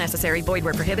purchase necessary. Void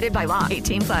where prohibited by law.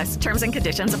 18+. Terms and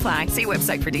conditions apply. See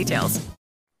website for details.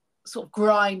 Sort of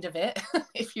grind of it,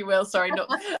 if you will. Sorry, not.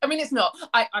 I mean, it's not.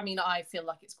 I mean, I feel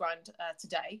like it's grind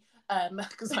today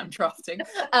because I'm drafting.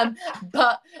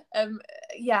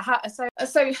 Yeah.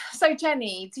 So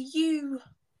Jenny, do you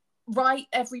write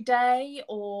every day,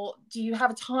 or do you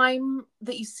have a time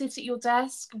that you sit at your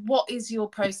desk? What is your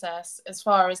process as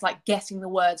far as like getting the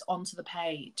words onto the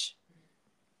page?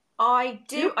 I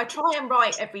try and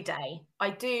write every day. I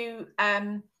do,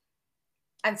 and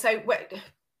so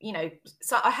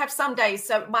so I have some days,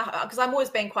 because I'm always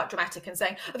being quite dramatic and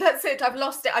saying, that's it, I've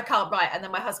lost it, I can't write. And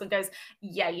then my husband goes,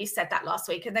 yeah, you said that last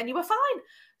week and then you were fine.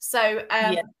 So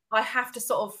I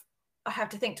have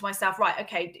to think to myself, right,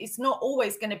 okay, it's not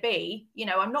always going to be,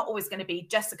 I'm not always going to be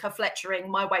Jessica Fletchering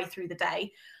my way through the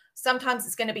day. Sometimes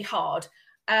it's going to be hard.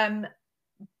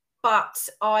 But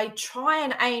I try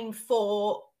and aim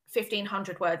for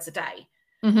 1,500 words a day.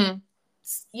 Mm-hmm.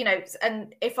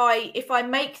 And if I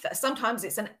make that, sometimes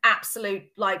it's an absolute,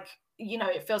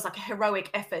 it feels like a heroic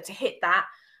effort to hit that.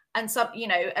 And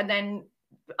and then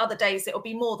other days it'll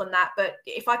be more than that. But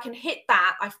if I can hit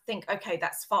that, I think, okay,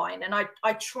 that's fine. And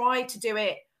I try to do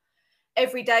it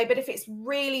every day. But if it's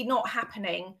really not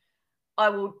happening, I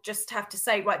will just have to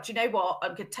say, right, do you know what?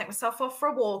 I'm going to take myself off for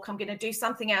a walk. I'm going to do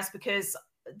something else, because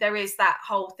there is that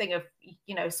whole thing of,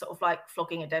 sort of like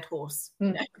flogging a dead horse.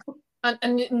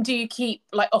 And do you keep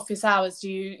like office hours? Do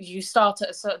you start at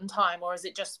a certain time, or is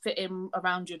it just fit in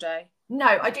around your day? No,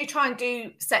 I do try and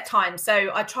do set times.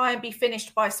 So I try and be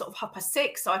finished by sort of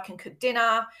 6:30 so I can cook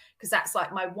dinner, because that's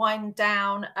like my wind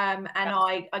down.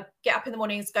 I get up in the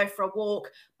mornings, go for a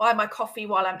walk, buy my coffee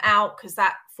while I'm out, because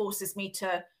that forces me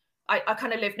to, I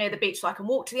kind of live near the beach, so I can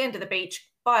walk to the end of the beach,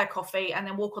 buy a coffee, and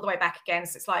then walk all the way back again.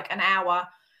 So it's like an hour.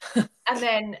 and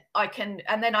then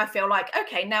I feel like,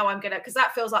 okay, now I'm gonna, because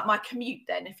that feels like my commute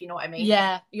then, if you know what I mean.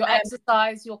 Yeah, your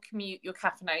exercise, your commute, your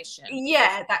caffeination.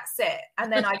 Yeah, that's it.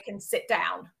 And then I can sit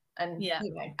down and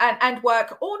and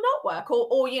work or not work,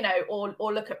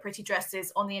 or look at pretty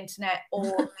dresses on the internet,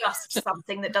 or dust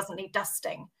something that doesn't need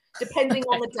dusting, depending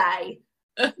on the day.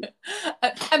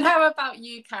 And how about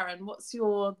you, Karen?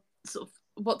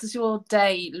 What does your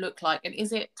day look like, and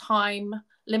is it time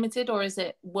limited or is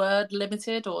it word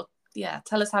limited? Or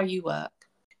tell us how you work.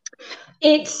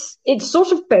 It's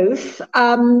sort of both.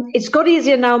 It's got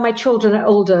easier now my children are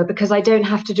older, because I don't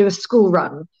have to do a school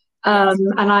run.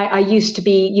 And I used to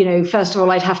be, first of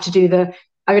all, I'd have to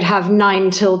I would have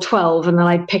 9 till 12, and then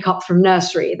I'd pick up from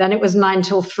nursery. Then it was 9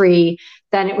 till 3,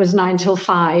 then it was 9 till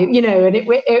 5,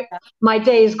 and my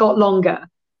days got longer.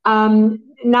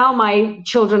 Now my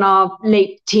children are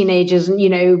late teenagers and,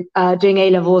 doing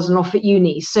A-levels and off at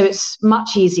uni. So it's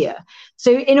much easier.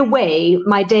 So in a way,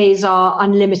 my days are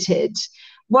unlimited.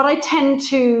 What I tend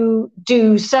to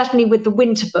do, certainly with the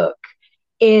winter book,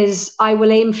 is I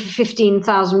will aim for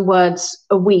 15,000 words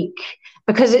a week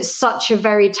because it's such a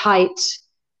very tight,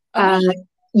 such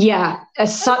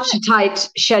a tight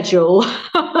schedule.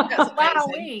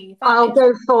 I'll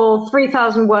go for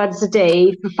 3,000 words a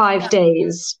day for 5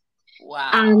 days.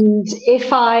 Wow. And if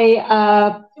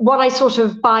what I sort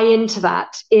of buy into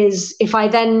that is if I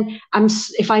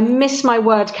miss my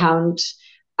word count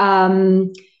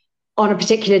on a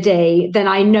particular day, then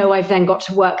I know I've then got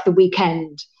to work the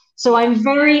weekend. So I'm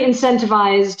very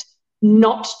incentivized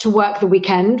not to work the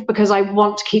weekend because I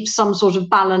want to keep some sort of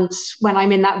balance when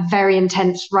I'm in that very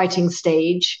intense writing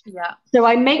stage. Yeah. So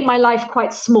I make my life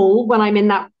quite small when I'm in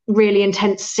that really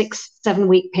intense 6-7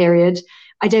 week period.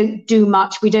 I don't do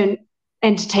much. We don't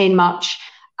entertain much.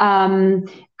 And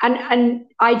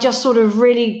I just sort of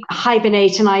really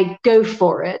hibernate and I go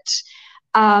for it.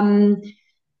 And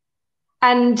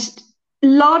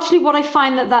largely what I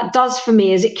find that does for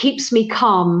me is it keeps me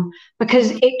calm, because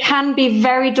it can be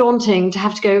very daunting to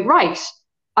have to go, right,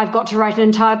 I've got to write an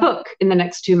entire book in the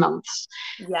next 2 months.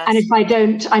 Yes. And if I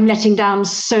don't, I'm letting down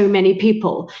so many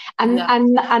people. And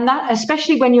that,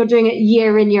 especially when you're doing it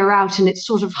year in, year out, and it's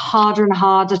sort of harder and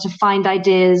harder to find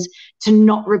ideas, to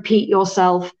not repeat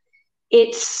yourself.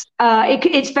 It's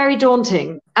very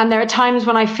daunting. And there are times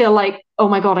when I feel like, oh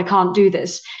my God, I can't do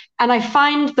this. And I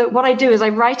find that what I do is I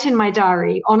write in my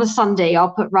diary on a Sunday,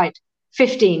 I'll put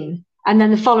 15, and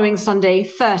then the following Sunday,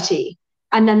 30,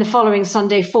 and then the following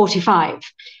Sunday, 45.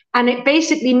 And it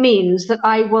basically means that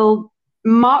I will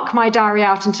mark my diary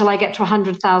out until I get to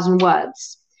 100,000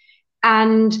 words.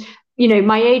 And,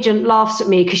 my agent laughs at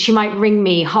me because she might ring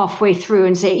me halfway through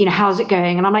and say, how's it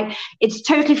going? And I'm like, it's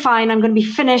totally fine. I'm going to be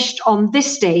finished on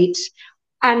this date.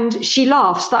 And she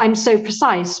laughs that I'm so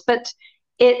precise, but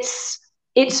it's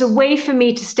a way for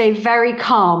me to stay very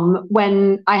calm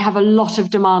when I have a lot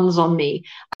of demands on me.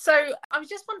 So I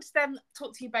just wanted to then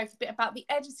talk to you both a bit about the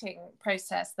editing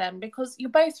process then, because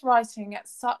you're both writing at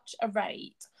such a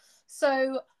rate.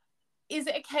 So is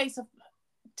it a case of,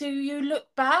 do you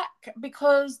look back?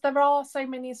 Because there are so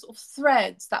many sort of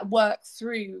threads that work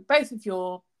through, both of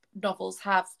your novels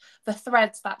have the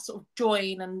threads that sort of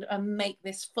join and make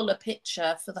this fuller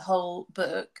picture for the whole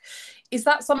book. Is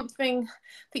that something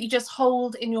that you just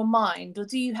hold in your mind, or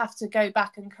do you have to go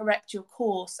back and correct your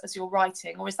course as you're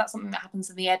writing, or is that something that happens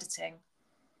in the editing?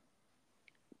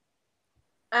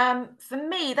 For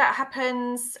me, that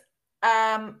happens.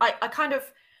 I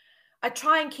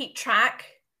try and keep track,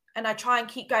 and I try and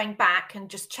keep going back and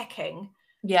just checking.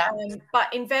 Yeah.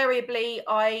 But invariably,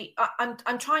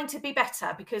 I'm trying to be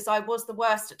better, because I was the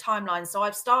worst at timelines. So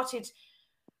I've started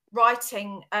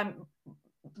writing out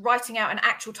an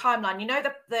actual timeline.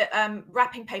 The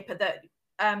wrapping paper that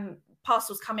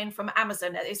parcels come in from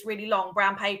Amazon. It's really long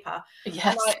brown paper.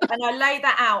 Yes. And I lay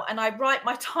that out and I write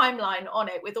my timeline on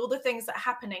it with all the things that are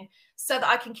happening so that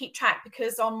I can keep track.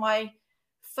 Because on my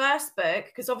first book,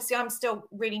 because obviously I'm still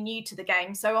really new to the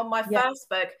game, so on my first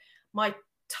book, my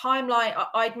timeline,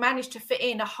 I'd managed to fit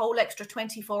in a whole extra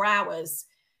 24 hours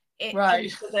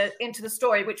into the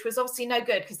story, which was obviously no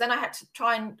good, because then I had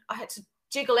to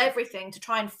jiggle everything to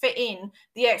try and fit in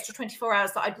the extra 24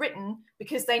 hours that I'd written,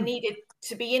 because they needed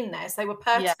to be in there, so they were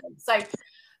pertinent.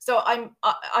 So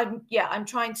I'm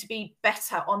trying to be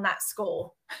better on that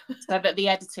score, so that the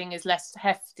editing is less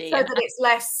hefty, so that it's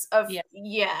less of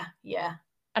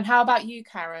And how about you,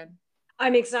 Karen?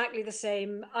 I'm exactly the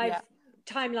same.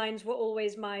 Timelines were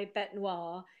always my bête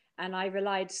noire, and I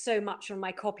relied so much on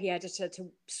my copy editor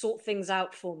to sort things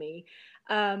out for me.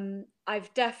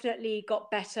 I've definitely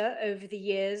got better over the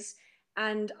years,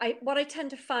 and what I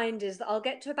tend to find is that I'll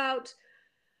get to about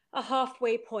a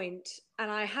halfway point and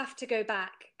I have to go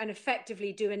back and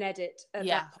effectively do an edit at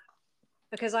that point,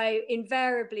 because I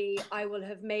will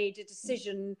have made a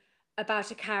decision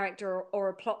about a character or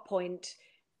a plot point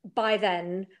by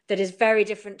then that is very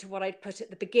different to what I'd put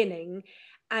at the beginning.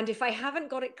 And if I haven't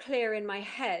got it clear in my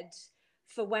head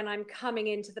for when I'm coming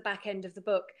into the back end of the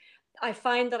book, I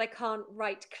find that I can't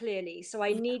write clearly. So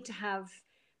I need to have,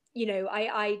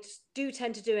 I do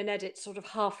tend to do an edit sort of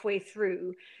halfway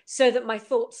through so that my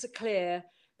thoughts are clear,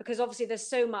 because obviously there's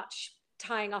so much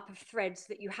tying up of threads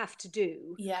that you have to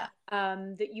do,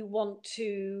 that you want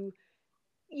to,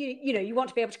 you want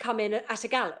to be able to come in at a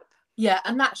gallop. Yeah,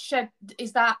 and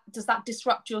does that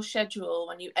disrupt your schedule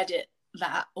when you edit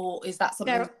that, or is that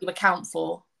something you account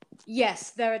for?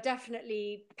 Yes, there are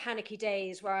definitely panicky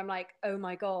days where I'm like, oh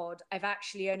my God, I've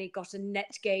actually only got a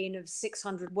net gain of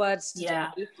 600 words today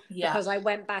because I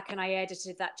went back and I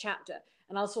edited that chapter.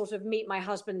 And I'll sort of meet my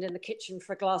husband in the kitchen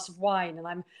for a glass of wine, and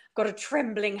I've got a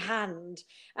trembling hand.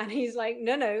 And he's like,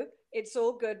 no, it's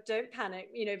all good. Don't panic,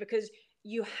 because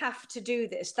you have to do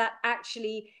this. That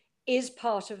actually is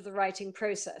part of the writing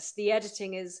process. The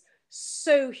editing is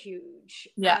so huge.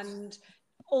 And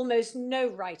almost no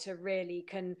writer really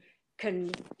can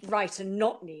write and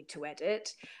not need to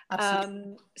edit.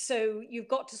 So you've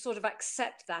got to sort of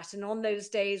accept that. And on those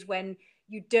days when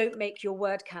you don't make your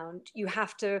word count, you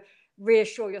have to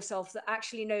reassure yourself that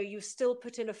actually, no, you still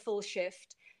put in a full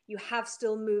shift. You have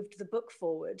still moved the book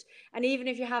forward. And even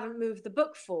if you haven't moved the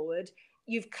book forward,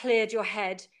 you've cleared your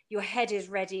head. Your head is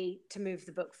ready to move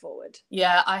the book forward.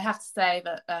 Yeah, I have to say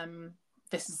that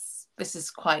this is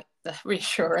quite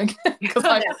reassuring because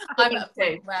I'm at a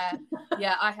point where,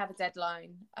 I have a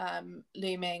deadline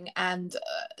looming, and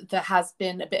there has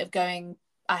been a bit of going.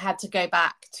 I had to go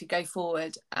back to go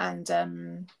forward,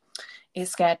 and it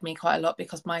scared me quite a lot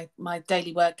because my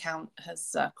daily word count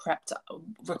has crept up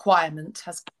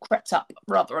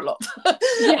rather a lot. But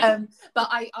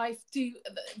I do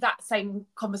that same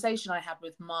conversation I had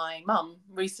with my mum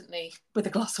recently with a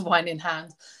glass of wine in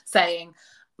hand, saying,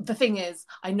 the thing is,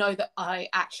 I know that I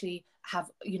actually have,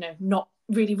 not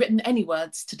really written any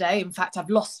words today. In fact, I've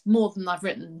lost more than I've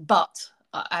written, but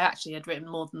I actually had written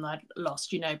more than I'd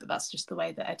lost, but that's just the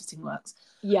way that editing works.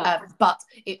 But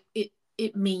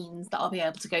it means that I'll be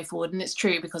able to go forward. And it's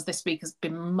true, because this week has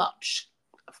been much,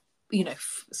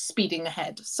 speeding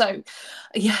ahead. So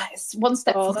it's one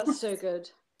step forward, that's so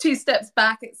good. 2 steps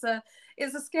back. It's a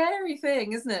scary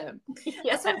thing, isn't it?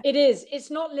 It is. It's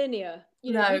not linear.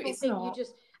 No, it's not.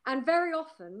 And very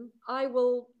often I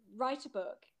will write a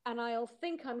book and I'll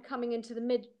think I'm coming into the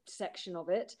midsection of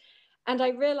it. And I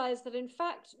realize that, in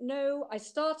fact, no, I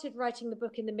started writing the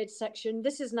book in the midsection.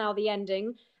 This is now the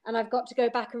ending. And I've got to go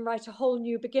back and write a whole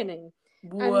new beginning.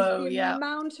 Whoa, and the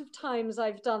amount of times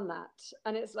I've done that.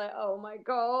 And it's like, oh my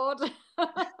God.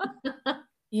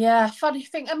 Yeah, funny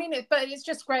thing. I mean, but it's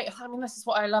just great. I mean, this is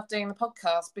what I love doing the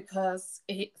podcast, because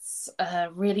it's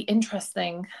really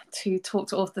interesting to talk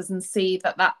to authors and see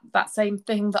that same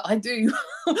thing that I do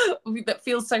that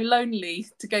feels so lonely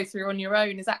to go through on your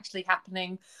own is actually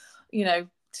happening,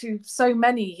 to so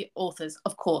many authors.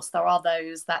 Of course, there are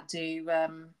those that do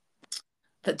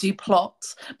plot,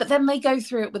 but then they go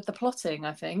through it with the plotting,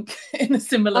 I think, in a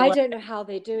similar way. I don't know how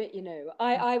they do it,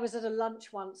 I was at a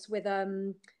lunch once with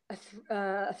a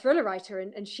thriller writer,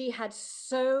 and she had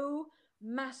so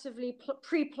massively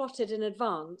pre-plotted in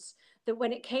advance that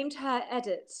when it came to her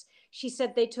edits, she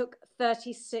said they took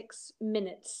 36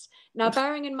 minutes. Now,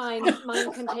 bearing in mind,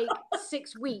 mine can take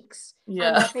 6 weeks, and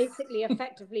they're basically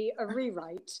effectively a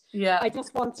rewrite. I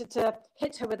just wanted to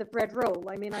hit her with a bread roll.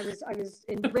 I mean, I was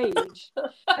enraged.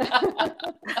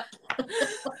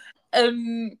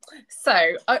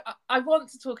 So I want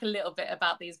to talk a little bit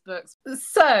about these books.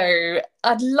 So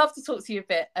I'd love to talk to you a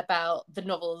bit about the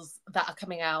novels that are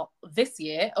coming out this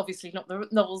year. Obviously not the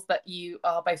novels that you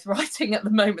are both writing at the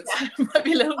moment, so it might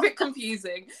be a little bit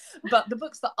confusing, but the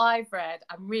books that I've read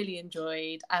and really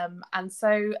enjoyed. And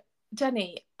so,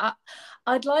 Jenny,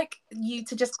 I'd like you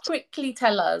to just quickly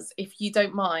tell us, if you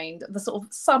don't mind, the sort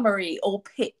of summary or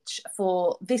pitch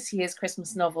for this year's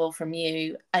Christmas novel from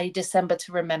you, A December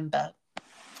to Remember.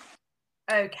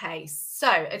 Okay,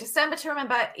 so A December to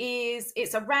Remember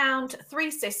it's around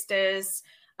 3 sisters,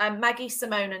 Maggie,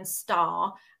 Simone and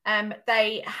Star.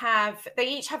 They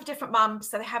each have a different mum,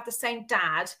 so they have the same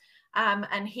dad,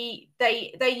 and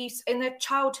they used, in their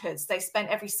childhoods, they spent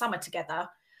every summer together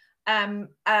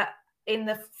in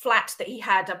the flat that he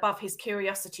had above his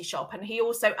curiosity shop, and he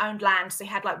also owned land, so he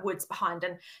had like woods behind,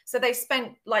 and so they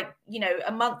spent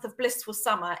a month of blissful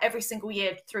summer every single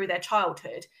year through their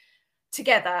childhood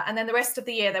together, and then the rest of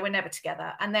the year they were never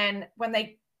together. And then when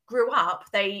they grew up,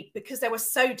 because they were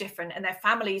so different and their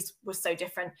families were so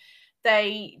different,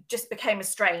 they just became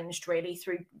estranged really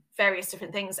through various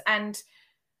different things. And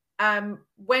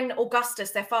when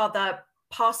Augustus, their father,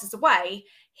 passes away,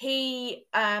 he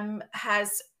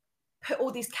has put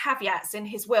all these caveats in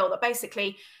his will that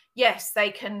basically, yes,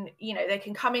 they can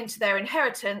come into their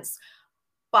inheritance,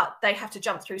 but they have to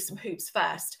jump through some hoops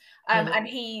first. And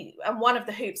one of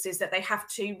the hoops is that they have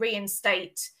to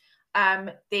reinstate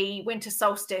the winter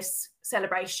solstice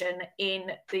celebration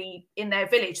in their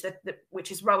village,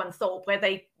 which is Rowanthorpe,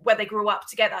 where they grew up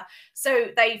together. So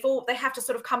they have to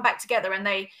sort of come back together,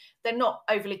 and they're not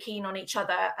overly keen on each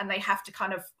other, and they have to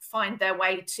kind of find their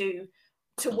way to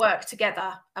work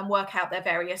together and work out their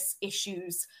various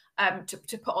issues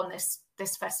to put on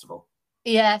this festival.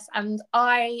 Yes, and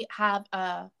I have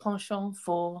a penchant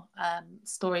for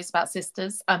stories about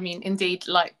sisters. I mean, indeed,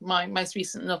 like my most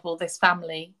recent novel, This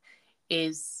Family,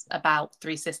 is about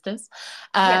three sisters.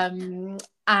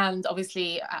 And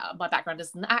obviously, my background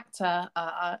as an actor,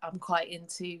 I'm quite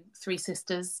into three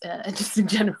sisters, just in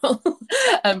general,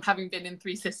 having been in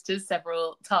Three Sisters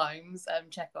several times,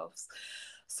 Chekhov's.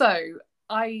 So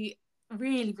I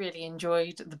really, really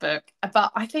enjoyed the book.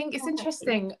 But I think it's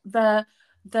interesting, the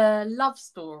love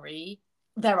story.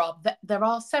 There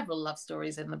are several love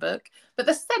stories in the book, but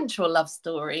the central love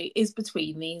story is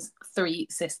between these three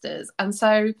sisters. And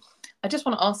so I just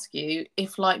want to ask you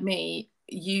if, like me,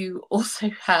 you also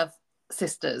have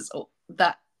sisters, or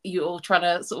that you're trying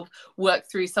to sort of work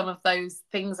through some of those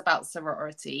things about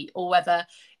sorority, or whether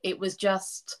it was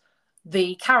just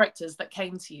the characters that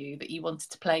came to you that you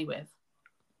wanted to play with.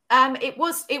 It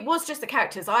was just the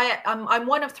characters. I'm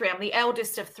one of three. I'm the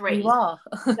eldest of three. You are.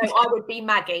 So I would be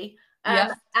Maggie.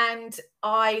 Yeah. And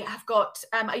I have got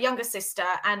a younger sister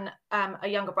and a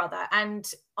younger brother, and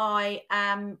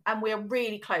we're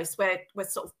really close. We're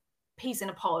sort of peas in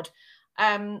a pod.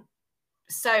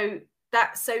 So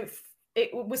it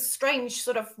was strange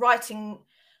sort of writing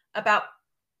about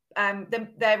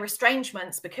their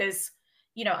estrangements, because,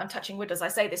 you know, I'm touching wood as I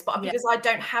say this, but because I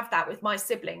don't have that with my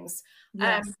siblings.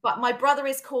 Yes. But my brother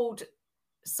is called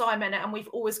Simon, and we've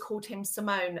always called him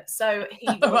Simone. So he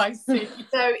I see.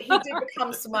 So he did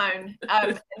become Simone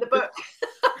in the book.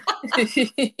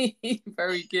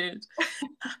 Very good.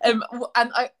 And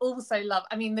I also love,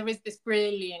 I mean, there is this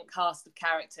brilliant cast of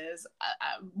characters,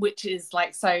 which is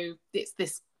like, so it's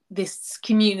this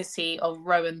community of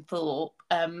Rowan Thorpe,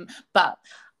 but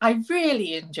I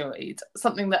really enjoyed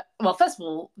something that, well, first of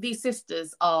all, these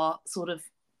sisters are sort of,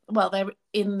 well, they're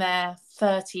in their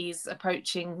 30s,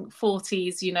 approaching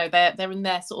 40s, you know, they're in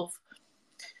their sort of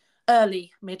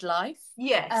early midlife.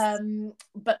 Yes.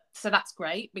 But so that's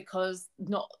great, because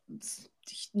not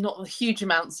huge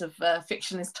amounts of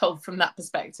fiction is told from that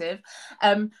perspective.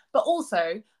 But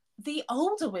also the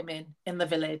older women in the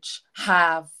village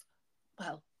have,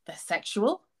 well, they're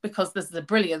sexual, because there's the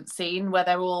brilliant scene where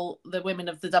they're all, the women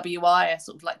of the WI are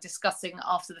sort of like discussing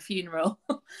after the funeral.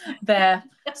 They're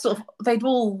sort of, they'd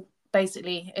all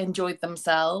basically enjoyed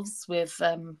themselves with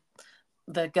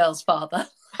the girl's father,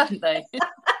 hadn't they?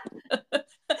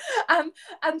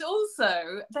 and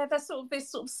also they're sort of this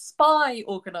sort of spy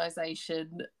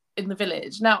organisation in the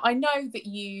village. Now, I know that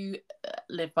you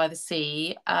live by the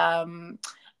sea,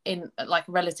 in like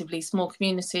a relatively small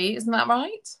community, isn't that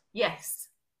right? Yes.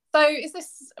 So is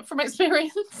this from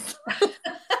experience?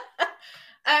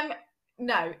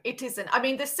 No, it isn't. I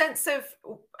mean, the sense of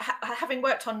having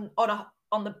worked on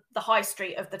the high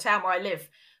street of the town where I live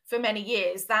for many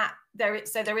years, that there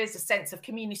is a sense of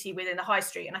community within the high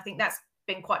street, and I think that's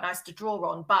been quite nice to draw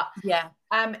on. But yeah,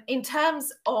 in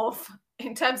terms of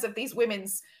these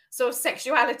women's sort of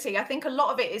sexuality, I think a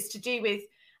lot of it is to do with,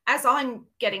 as I'm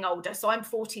getting older, so I'm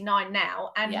 49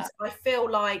 now, and I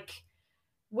feel like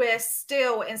we're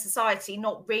still in society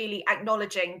not really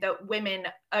acknowledging that women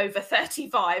over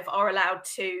 35 are allowed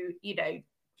to, you know,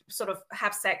 sort of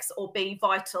have sex or be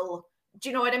vital. Do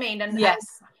you know what I mean? And yes.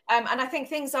 And I think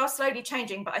things are slowly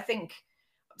changing, but I think,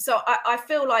 so I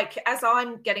feel like as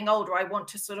I'm getting older, I want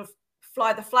to sort of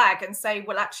fly the flag and say,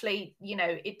 well, actually, you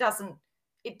know, it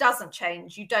doesn't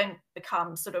change. You don't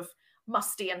become sort of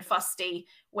musty and fusty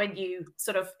when you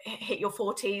sort of hit your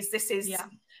 40s. This is,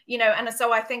 you know, and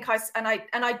so I think I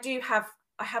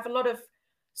have a lot of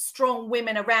strong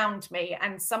women around me,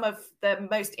 and some of the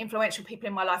most influential people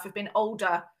in my life have been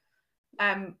older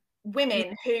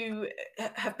women who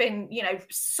have been, you know,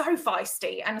 so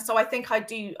feisty. And so I think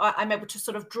I'm able to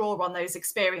sort of draw on those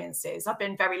experiences. I've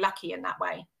been very lucky in that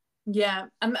way. Yeah.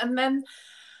 And then,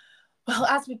 well,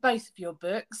 as with both of your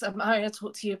books, I'm going to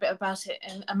talk to you a bit about it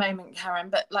in a moment,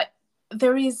 Karen, but like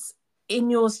there is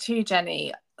in yours too,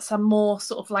 Jenny, some more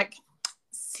sort of like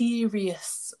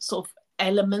serious sort of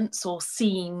elements or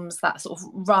themes that sort of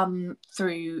run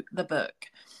through the book.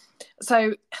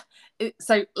 So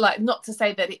like, not to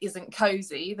say that it isn't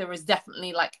cozy, there is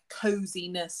definitely like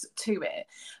coziness to it,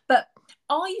 but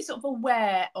are you sort of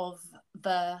aware of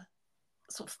the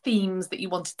sort of themes that you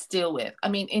wanted to deal with? I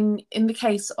mean, in the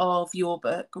case of your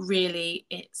book, really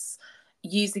it's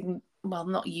using, well,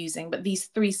 not using, but these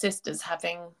three sisters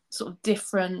having sort of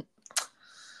different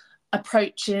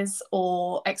approaches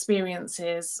or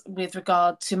experiences with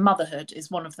regard to motherhood is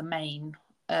one of the main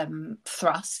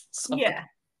thrusts of the book.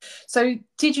 So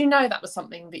did you know that was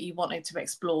something that you wanted to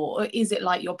explore, or is it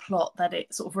like your plot that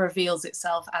it sort of reveals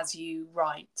itself as you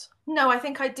write? No, I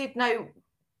think I did know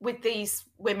with these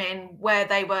women where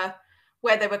they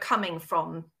were coming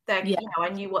from. You know, I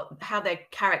knew how their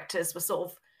characters were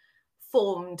sort of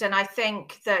formed. And I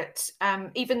think that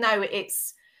even though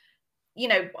it's, you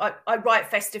know, I write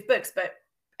festive books, but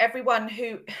every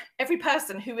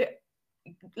person who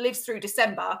lives through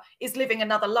December is living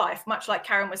another life, much like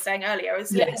Karen was saying earlier,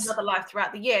 is living another life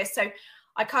throughout the year. So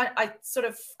I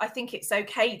think it's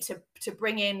okay to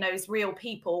bring in those real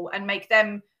people and make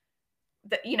them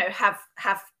that, you know, have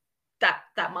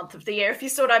that month of the year, if you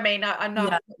saw what I mean. I know I'm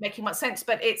not making much sense,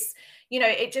 but it's, you know,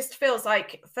 it just feels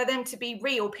like for them to be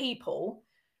real people,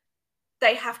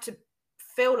 they have to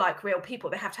feel like real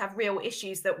people. They have to have real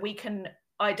issues that we can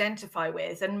identify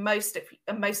with, and most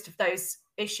of those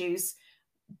issues,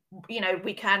 you know,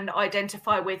 we can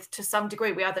identify with to some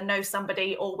degree. We either know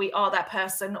somebody or we are that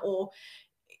person, or,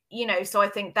 you know, so I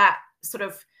think that sort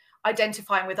of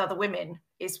identifying with other women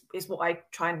is what I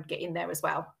try and get in there as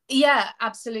well. Yeah,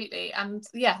 absolutely. And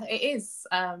yeah, it is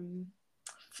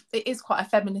quite a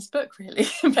feminist book, really,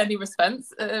 in many respects,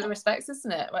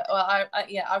 isn't it? Well,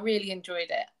 I really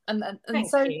enjoyed it. And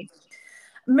so you.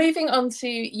 Moving on to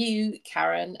you,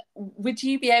 Karen, would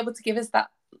you be able to give us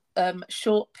that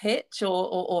short pitch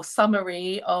or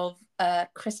summary of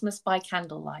Christmas by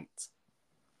Candlelight?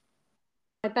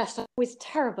 My best. I'm always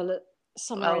terrible at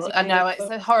summarizing. I know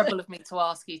it's horrible of me to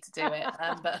ask you to do it,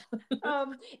 but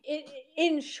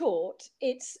in short,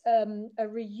 it's a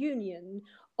reunion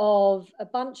of a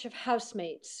bunch of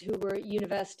housemates who were at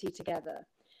university together,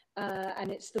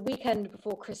 and it's the weekend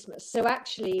before Christmas. So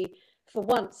actually, for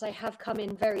once, I have come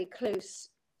in very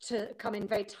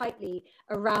tightly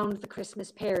around the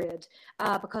Christmas period,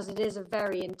 because it is a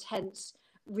very intense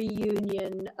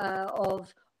reunion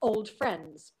of old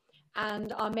friends.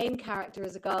 And our main character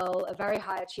is a girl, a very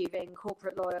high achieving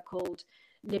corporate lawyer called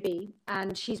Libby,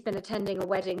 and she's been attending a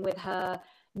wedding with her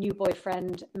new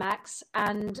boyfriend, Max,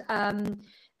 and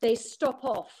they stop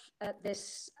off at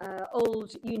this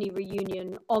old uni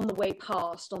reunion on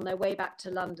their way back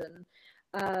to London.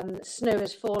 Snow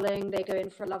is falling, they go in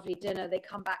for a lovely dinner, they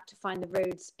come back to find the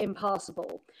roads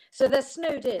impassable. So they're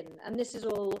snowed in, and this is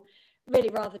all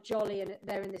really rather jolly, and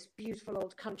they're in this beautiful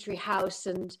old country house,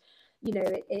 and you know,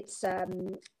 it's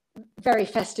very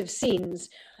festive scenes.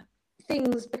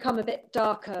 Things become a bit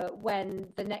darker when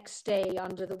the next day,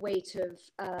 under the weight of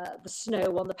the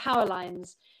snow on the power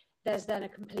lines, there's then a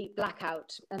complete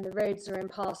blackout and the roads are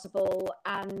impassable.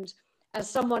 And as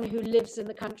someone who lives in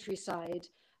the countryside,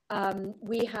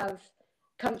 we have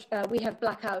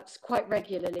blackouts quite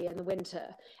regularly in the winter.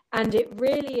 And it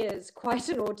really is quite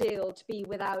an ordeal to be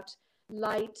without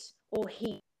light or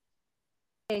heat,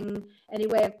 any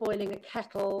way of boiling a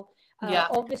kettle,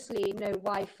 obviously no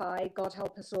Wi-Fi, God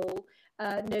help us all,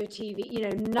 no TV, you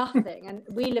know, nothing. And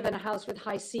we live in a house with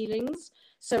high ceilings,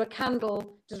 so a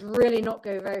candle does really not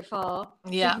go very far.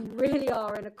 Yeah. So you really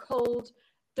are in a cold,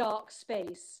 dark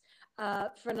space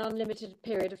for an unlimited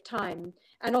period of time.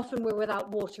 And often we're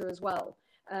without water as well.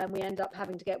 We end up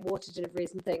having to get water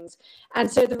deliveries and things. And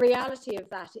so the reality of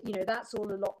that, you know, that's all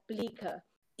a lot bleaker.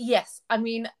 Yes, I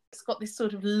mean, it's got this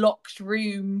sort of locked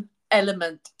room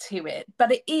element to it,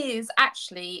 but it is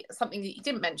actually something that you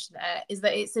didn't mention there, is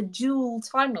that it's a dual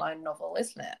timeline novel,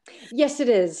 isn't it? Yes, it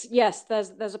is. Yes,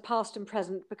 there's a past and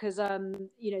present, because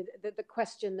you know, the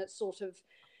question that sort of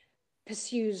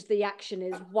pursues the action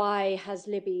is, why has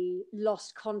Libby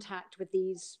lost contact with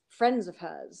these friends of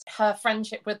hers? Her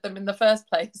friendship with them in the first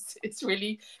place is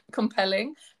really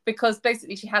compelling, because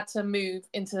basically she had to move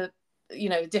into, you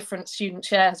know, different student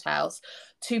shared house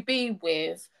to be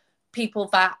with people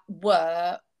that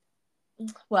were,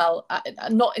 well,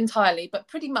 not entirely, but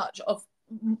pretty much of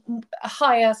a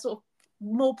higher sort of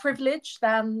more privilege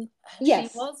than she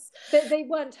was. They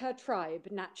weren't her tribe,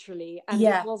 naturally, and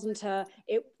it wasn't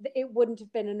it wouldn't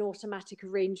have been an automatic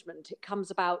arrangement. It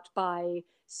comes about by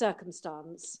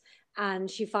circumstance, and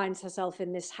she finds herself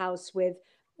in this house with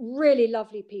really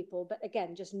lovely people, but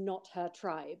again, just not her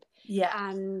tribe.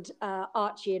 And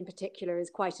Archie in particular is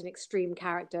quite an extreme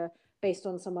character, based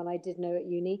on someone I did know at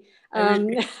uni.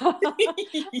 And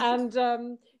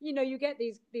you know, you get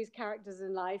these characters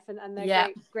in life, and they're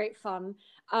great fun.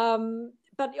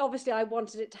 But obviously I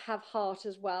wanted it to have heart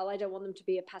as well. I don't want them to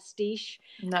be a pastiche.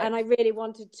 No. And I really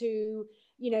wanted to,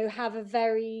 you know, have a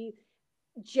very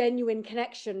genuine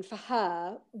connection for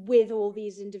her with all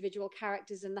these individual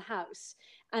characters in the house.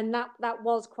 And that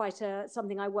was quite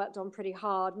something I worked on pretty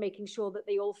hard, making sure that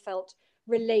they all felt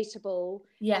relatable,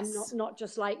 and not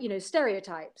just like, you know,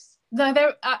 stereotypes. No,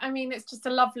 I mean, it's just a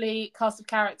lovely cast of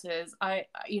characters.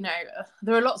 You know,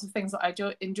 there are lots of things that I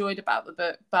enjoyed about the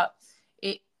book, but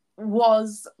it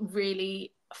was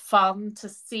really fun to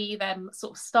see them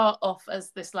sort of start off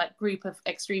as this like group of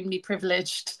extremely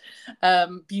privileged,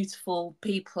 beautiful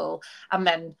people, and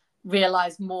then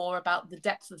realize more about the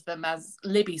depth of them as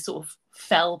Libby sort of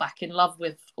fell back in love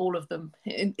with all of them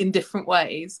in different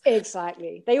ways.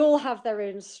 Exactly. They all have their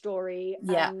own story.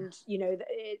 Yeah. And, you know,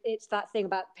 it's that thing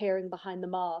about peering behind the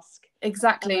mask.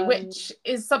 Exactly, which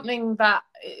is something that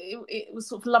it was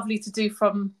sort of lovely to do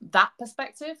from that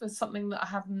perspective. It's something that I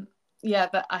haven't,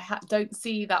 don't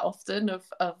see that often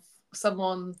of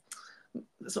someone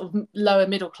sort of lower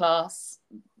middle class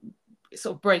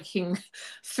sort of breaking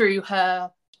through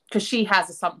her, because she has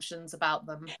assumptions about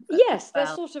them. Yes,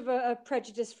 there's sort of a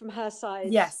prejudice from her side.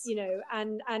 Yes, you know,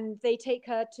 and they take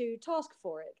her to task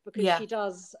for it, because she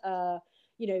does,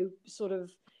 you know, sort of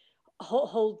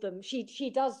hold them.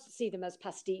 She does see them as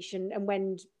pastiche, and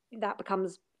when that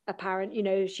becomes apparent, you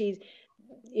know, she's,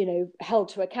 you know, held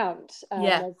to account.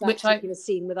 There's that particular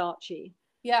scene with Archie.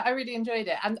 Yeah, I really enjoyed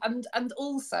it, and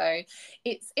also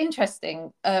it's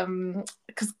interesting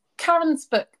because Karen's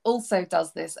book also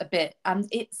does this a bit, and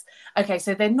it's okay.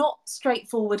 So they're not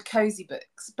straightforward cozy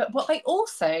books, but what they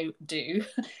also do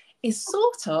is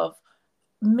sort of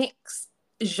mix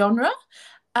genre.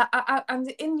 And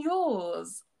in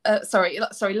yours, sorry,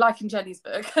 like in Jenny's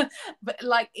book, but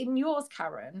like in yours,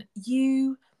 Karen,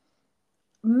 you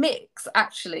mix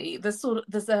actually. There's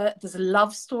a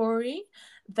love story.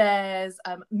 There's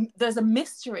a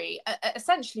mystery,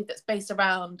 essentially, that's based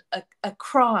around a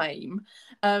crime.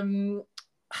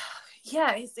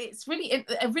 It's really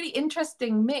a really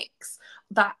interesting mix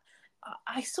that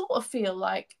I sort of feel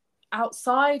like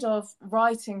outside of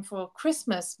writing for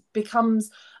Christmas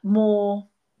becomes more.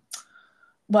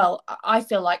 Well, I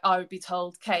feel like I would be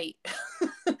told, Kate,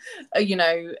 you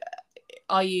know,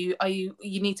 you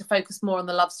need to focus more on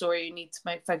the love story, you need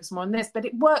to focus more on this, but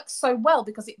it works so well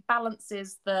because it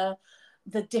balances the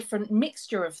different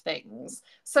mixture of things.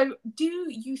 So do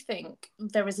you think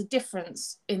there is a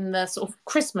difference in the sort of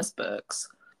Christmas books,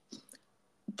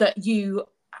 that you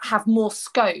have more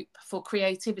scope for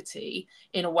creativity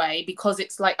in a way because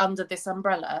it's like under this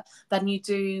umbrella than you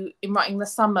do in writing the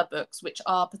summer books, which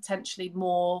are potentially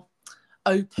more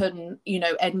open, you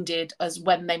know, ended as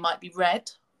when they might be read?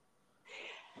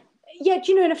 Yeah,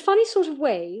 do you know, in a funny sort of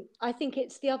way, I think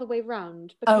it's the other way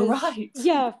round. Because, oh, right.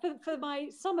 Yeah, for my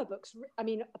summer books, I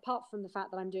mean, apart from the fact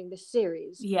that I'm doing this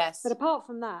series. Yes. But apart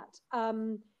from that,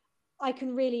 I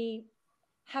can really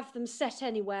have them set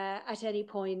anywhere, at any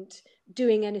point,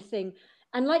 doing anything.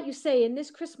 And like you say, in this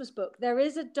Christmas book, there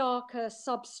is a darker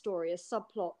sub-story, a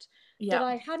subplot, that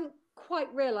I hadn't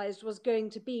quite realised was going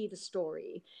to be the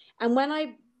story. And when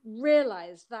I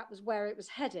realized that was where it was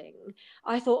heading,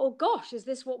 I thought, oh gosh, is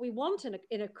this what we want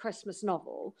in a Christmas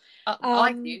novel?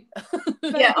 I do.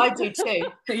 Yeah, I do too.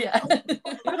 Yeah.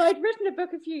 But I'd written a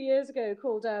book a few years ago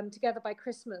called Together by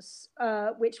Christmas,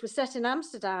 which was set in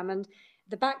Amsterdam, and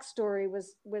the backstory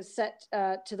was set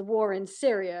to the war in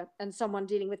Syria and someone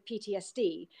dealing with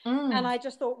PTSD. And I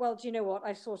just thought, well, do you know what?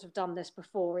 I've sort of done this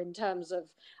before in terms of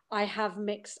I have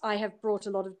brought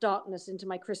a lot of darkness into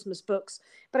my Christmas books.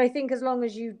 But I think as long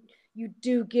as you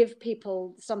do give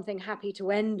people something happy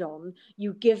to end on,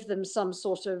 you give them some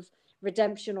sort of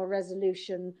redemption or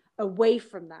resolution away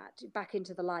from that, back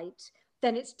into the light,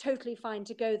 then it's totally fine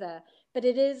to go there. But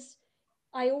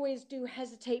I always do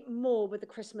hesitate more with the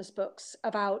Christmas books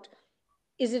about,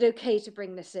 is it okay to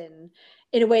bring this in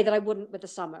a way that I wouldn't with the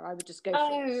summer? I would just go for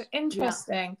it. Oh,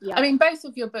 interesting. Yeah. I mean, both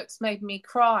of your books made me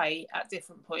cry at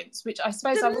different points, which I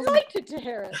suppose Delighted to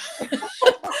hear it.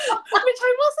 Which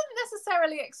I wasn't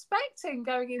necessarily expecting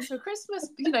going into a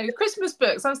Christmas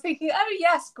books. I was thinking, oh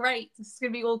yes, great, this is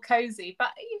going to be all cozy. But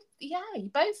you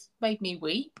both made me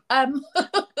weep. But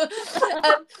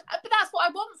that's what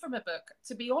I want from a book,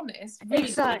 to be honest. Really,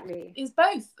 exactly. Is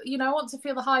both. You know, I want to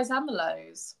feel the highs and the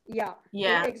lows. Yeah,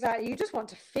 exactly. You just want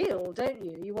to feel, don't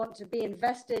you? You want to be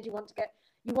invested. You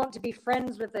want to be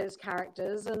friends with those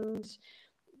characters, and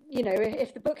you know,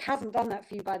 if the book hasn't done that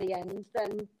for you by the end,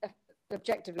 then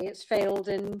objectively it's failed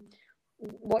in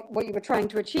what you were trying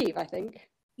to achieve, I think.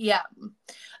 Yeah.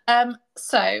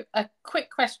 So a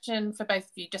quick question for both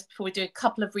of you just before we do a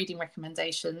couple of reading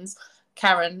recommendations.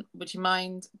 Karen, would you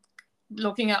mind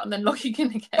logging out and then logging in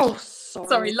again? Oh,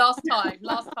 sorry. Last time.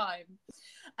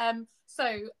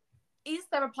 So is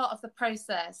there a part of the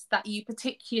process that you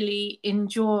particularly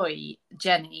enjoy,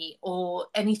 Jenny, or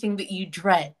anything that you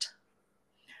dread?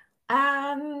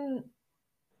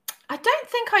 I don't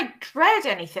think I dread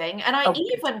anything, and I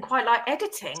even quite like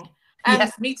editing.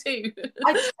 Yes, me too.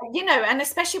 And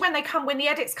especially when the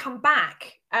edits come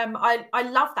back, I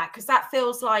love that, because that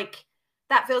feels like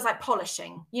that feels like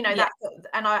polishing, you know, that,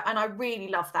 and I really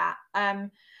love that.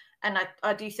 And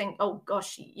I do think, oh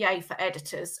gosh, yay for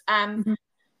editors.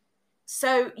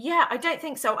 So yeah, I don't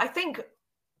think so. I think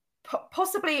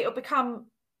possibly it'll become,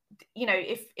 you know,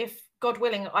 if God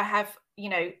willing, I have, you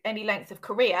know, any length of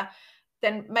career,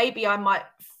 then maybe I might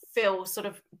feel sort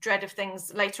of dread of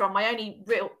things later on. My only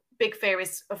real big fear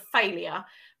is of failure.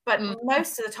 But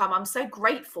most of the time, I'm so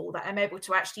grateful that I'm able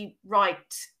to actually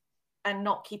write and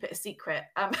not keep it a secret.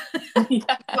 But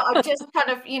I'm just kind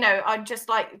of, you know, I'm just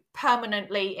like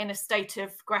permanently in a state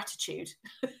of gratitude.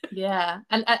 Yeah.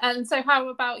 And so how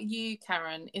about you,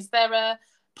 Karen? Is there a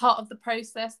part of the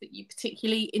process that you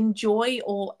particularly enjoy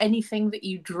or anything that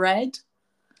you dread?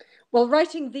 Well,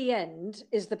 writing the end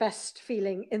is the best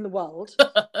feeling in the world.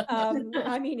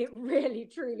 I mean, it really,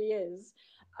 truly is.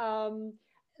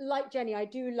 Like Jenny, I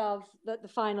do love the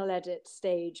final edit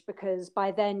stage, because by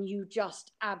then you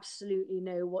just absolutely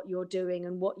know what you're doing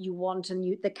and what you want,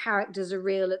 and the characters are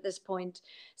real at this point.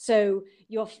 So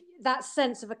that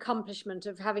sense of accomplishment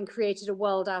of having created a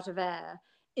world out of air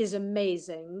is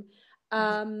amazing.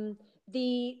 The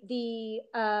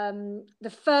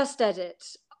first edit,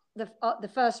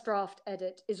 the first draft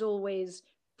edit, is always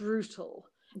brutal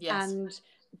and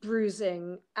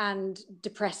bruising and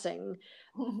depressing.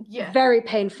 Very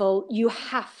painful. You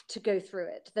have to go through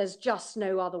it. There's just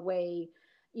no other way,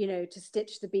 you know, to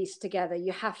stitch the beast together.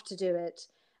 You have to do it.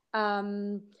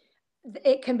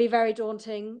 It can be very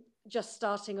daunting just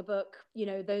starting a book, you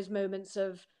know, those moments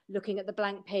of looking at the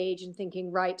blank page and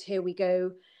thinking, right, here we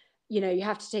go. You know, you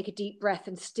have to take a deep breath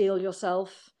and steel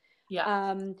yourself.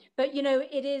 But you know,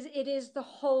 it is the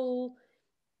whole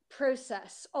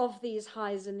process of these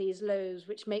highs and these lows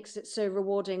which makes it so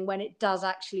rewarding when it does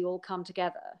actually all come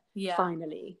together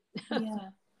finally.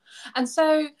 And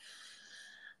so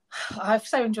I've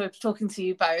so enjoyed talking to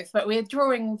you both, but we're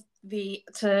drawing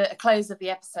to a close of the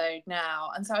episode now,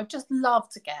 and so I'd just love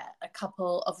to get a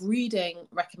couple of reading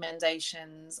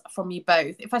recommendations from you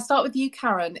both. If I start with you,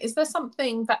 Karen, is there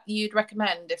something that you'd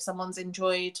recommend if someone's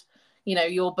enjoyed, you know,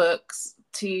 your books,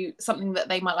 to something that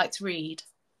they might like to read?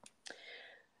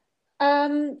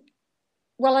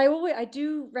 Well, I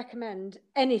do recommend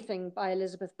anything by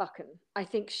Elizabeth Buchan. I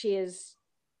think she is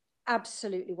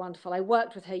absolutely wonderful. I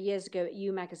worked with her years ago at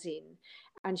You Magazine,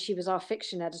 and she was our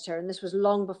fiction editor, and this was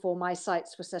long before my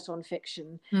sights were set on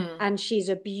fiction. And she's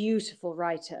a beautiful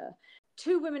writer.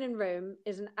 Two Women in Rome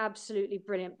is an absolutely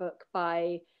brilliant book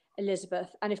by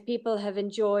Elizabeth, and if people have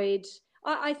enjoyed,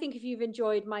 I think if you've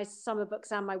enjoyed my summer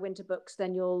books and my winter books,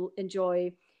 then you'll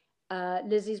enjoy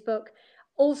Lizzie's book.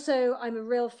 Also, I'm a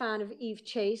real fan of Eve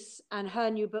Chase, and her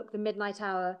new book, The Midnight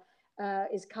Hour,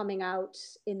 is coming out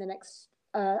in the next,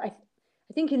 I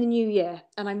think in the new year,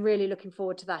 and I'm really looking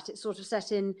forward to that. It's sort of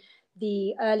set in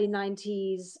the early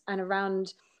 90s and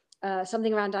around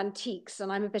something around antiques,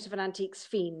 and I'm a bit of an antiques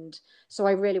fiend, so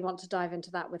I really want to dive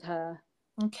into that with her.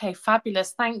 Okay,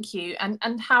 fabulous. Thank you.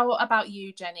 And how about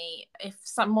you, Jenny? If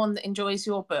someone enjoys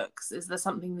your books, is there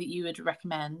something that you would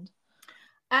recommend?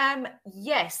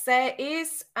 Yes, there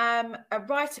is a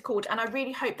writer called, and I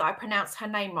really hope that I pronounce her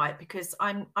name right, because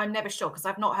I'm never sure, because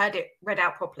I've not heard it read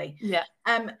out properly.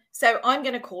 So I'm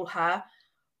going to call her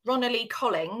Ronnalee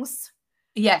Collins.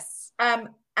 Yes.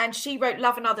 And she wrote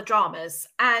Love and Other Dramas,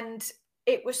 and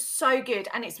it was so good,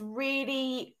 and it's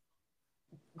really,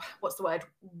 what's the word,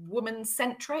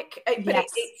 woman-centric, but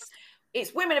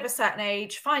it's women of a certain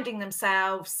age finding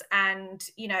themselves, and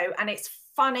you know, and it's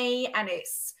funny, and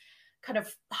it's kind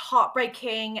of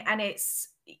heartbreaking, and it's,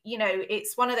 you know,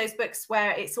 it's one of those books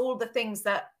where it's all the things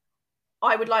that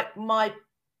I would like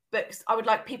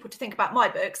people to think about my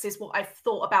books, is what I've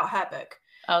thought about her book.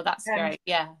 Oh, that's great.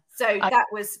 Yeah. So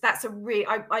that's a really,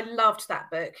 I loved that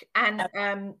book. And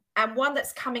one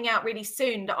that's coming out really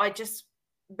soon that I just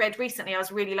read recently, I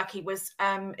was really lucky, was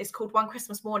it's called One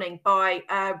Christmas Morning by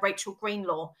Rachel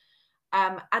Greenlaw.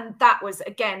 And that was,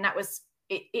 again,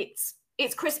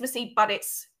 it's Christmassy, but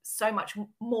it's so much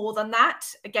more than that.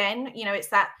 Again, you know, it's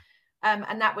that,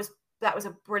 and that was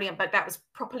a brilliant book. That was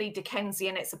properly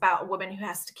Dickensian. It's about a woman who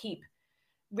has to keep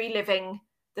reliving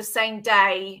the same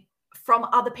day from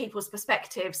other people's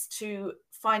perspectives to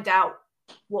find out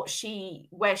where she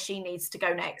needs to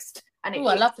go next. And I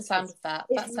love the sound of that.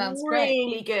 That sounds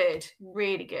really good,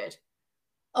 really good.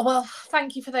 Oh, well,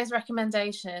 thank you for those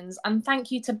recommendations, and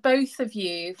thank you to both of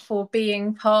you for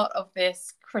being part of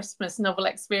this Christmas novel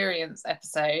experience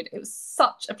episode. It was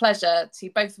such a pleasure to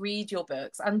both read your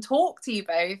books and talk to you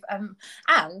both,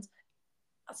 and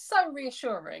so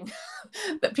reassuring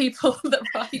that people that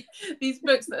write these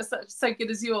books that are so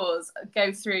good as yours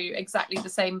go through exactly the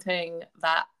same thing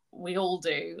that we all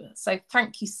do. So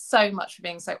thank you so much for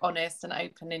being so honest and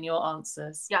open in your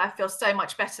answers. Yeah, I feel so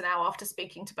much better now after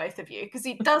speaking to both of you, because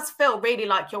it does feel really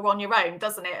like you're on your own,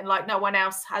 doesn't it? And like no one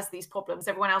else has these problems.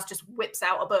 Everyone else just whips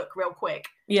out a book real quick.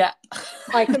 Yeah.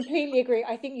 I completely agree.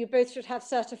 I think you both should have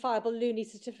certifiable loony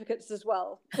certificates as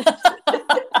well.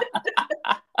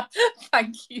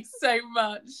 Thank you so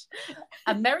much.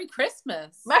 And Merry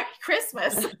Christmas. Merry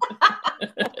Christmas.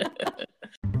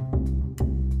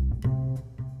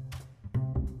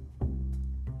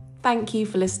 Thank you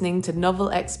for listening to Novel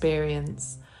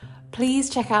Experience.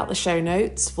 Please check out the show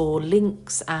notes for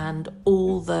links and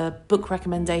all the book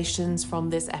recommendations from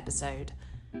this episode.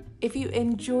 If you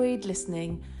enjoyed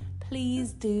listening,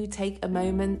 please do take a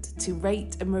moment to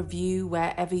rate and review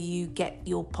wherever you get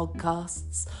your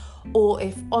podcasts. Or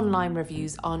if online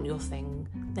reviews aren't your thing,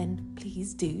 then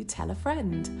please do tell a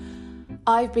friend.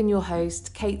 I've been your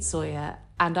host, Kate Sawyer,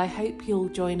 and I hope you'll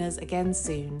join us again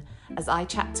soon as I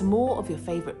chat to more of your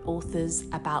favourite authors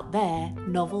about their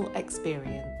novel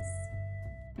experience.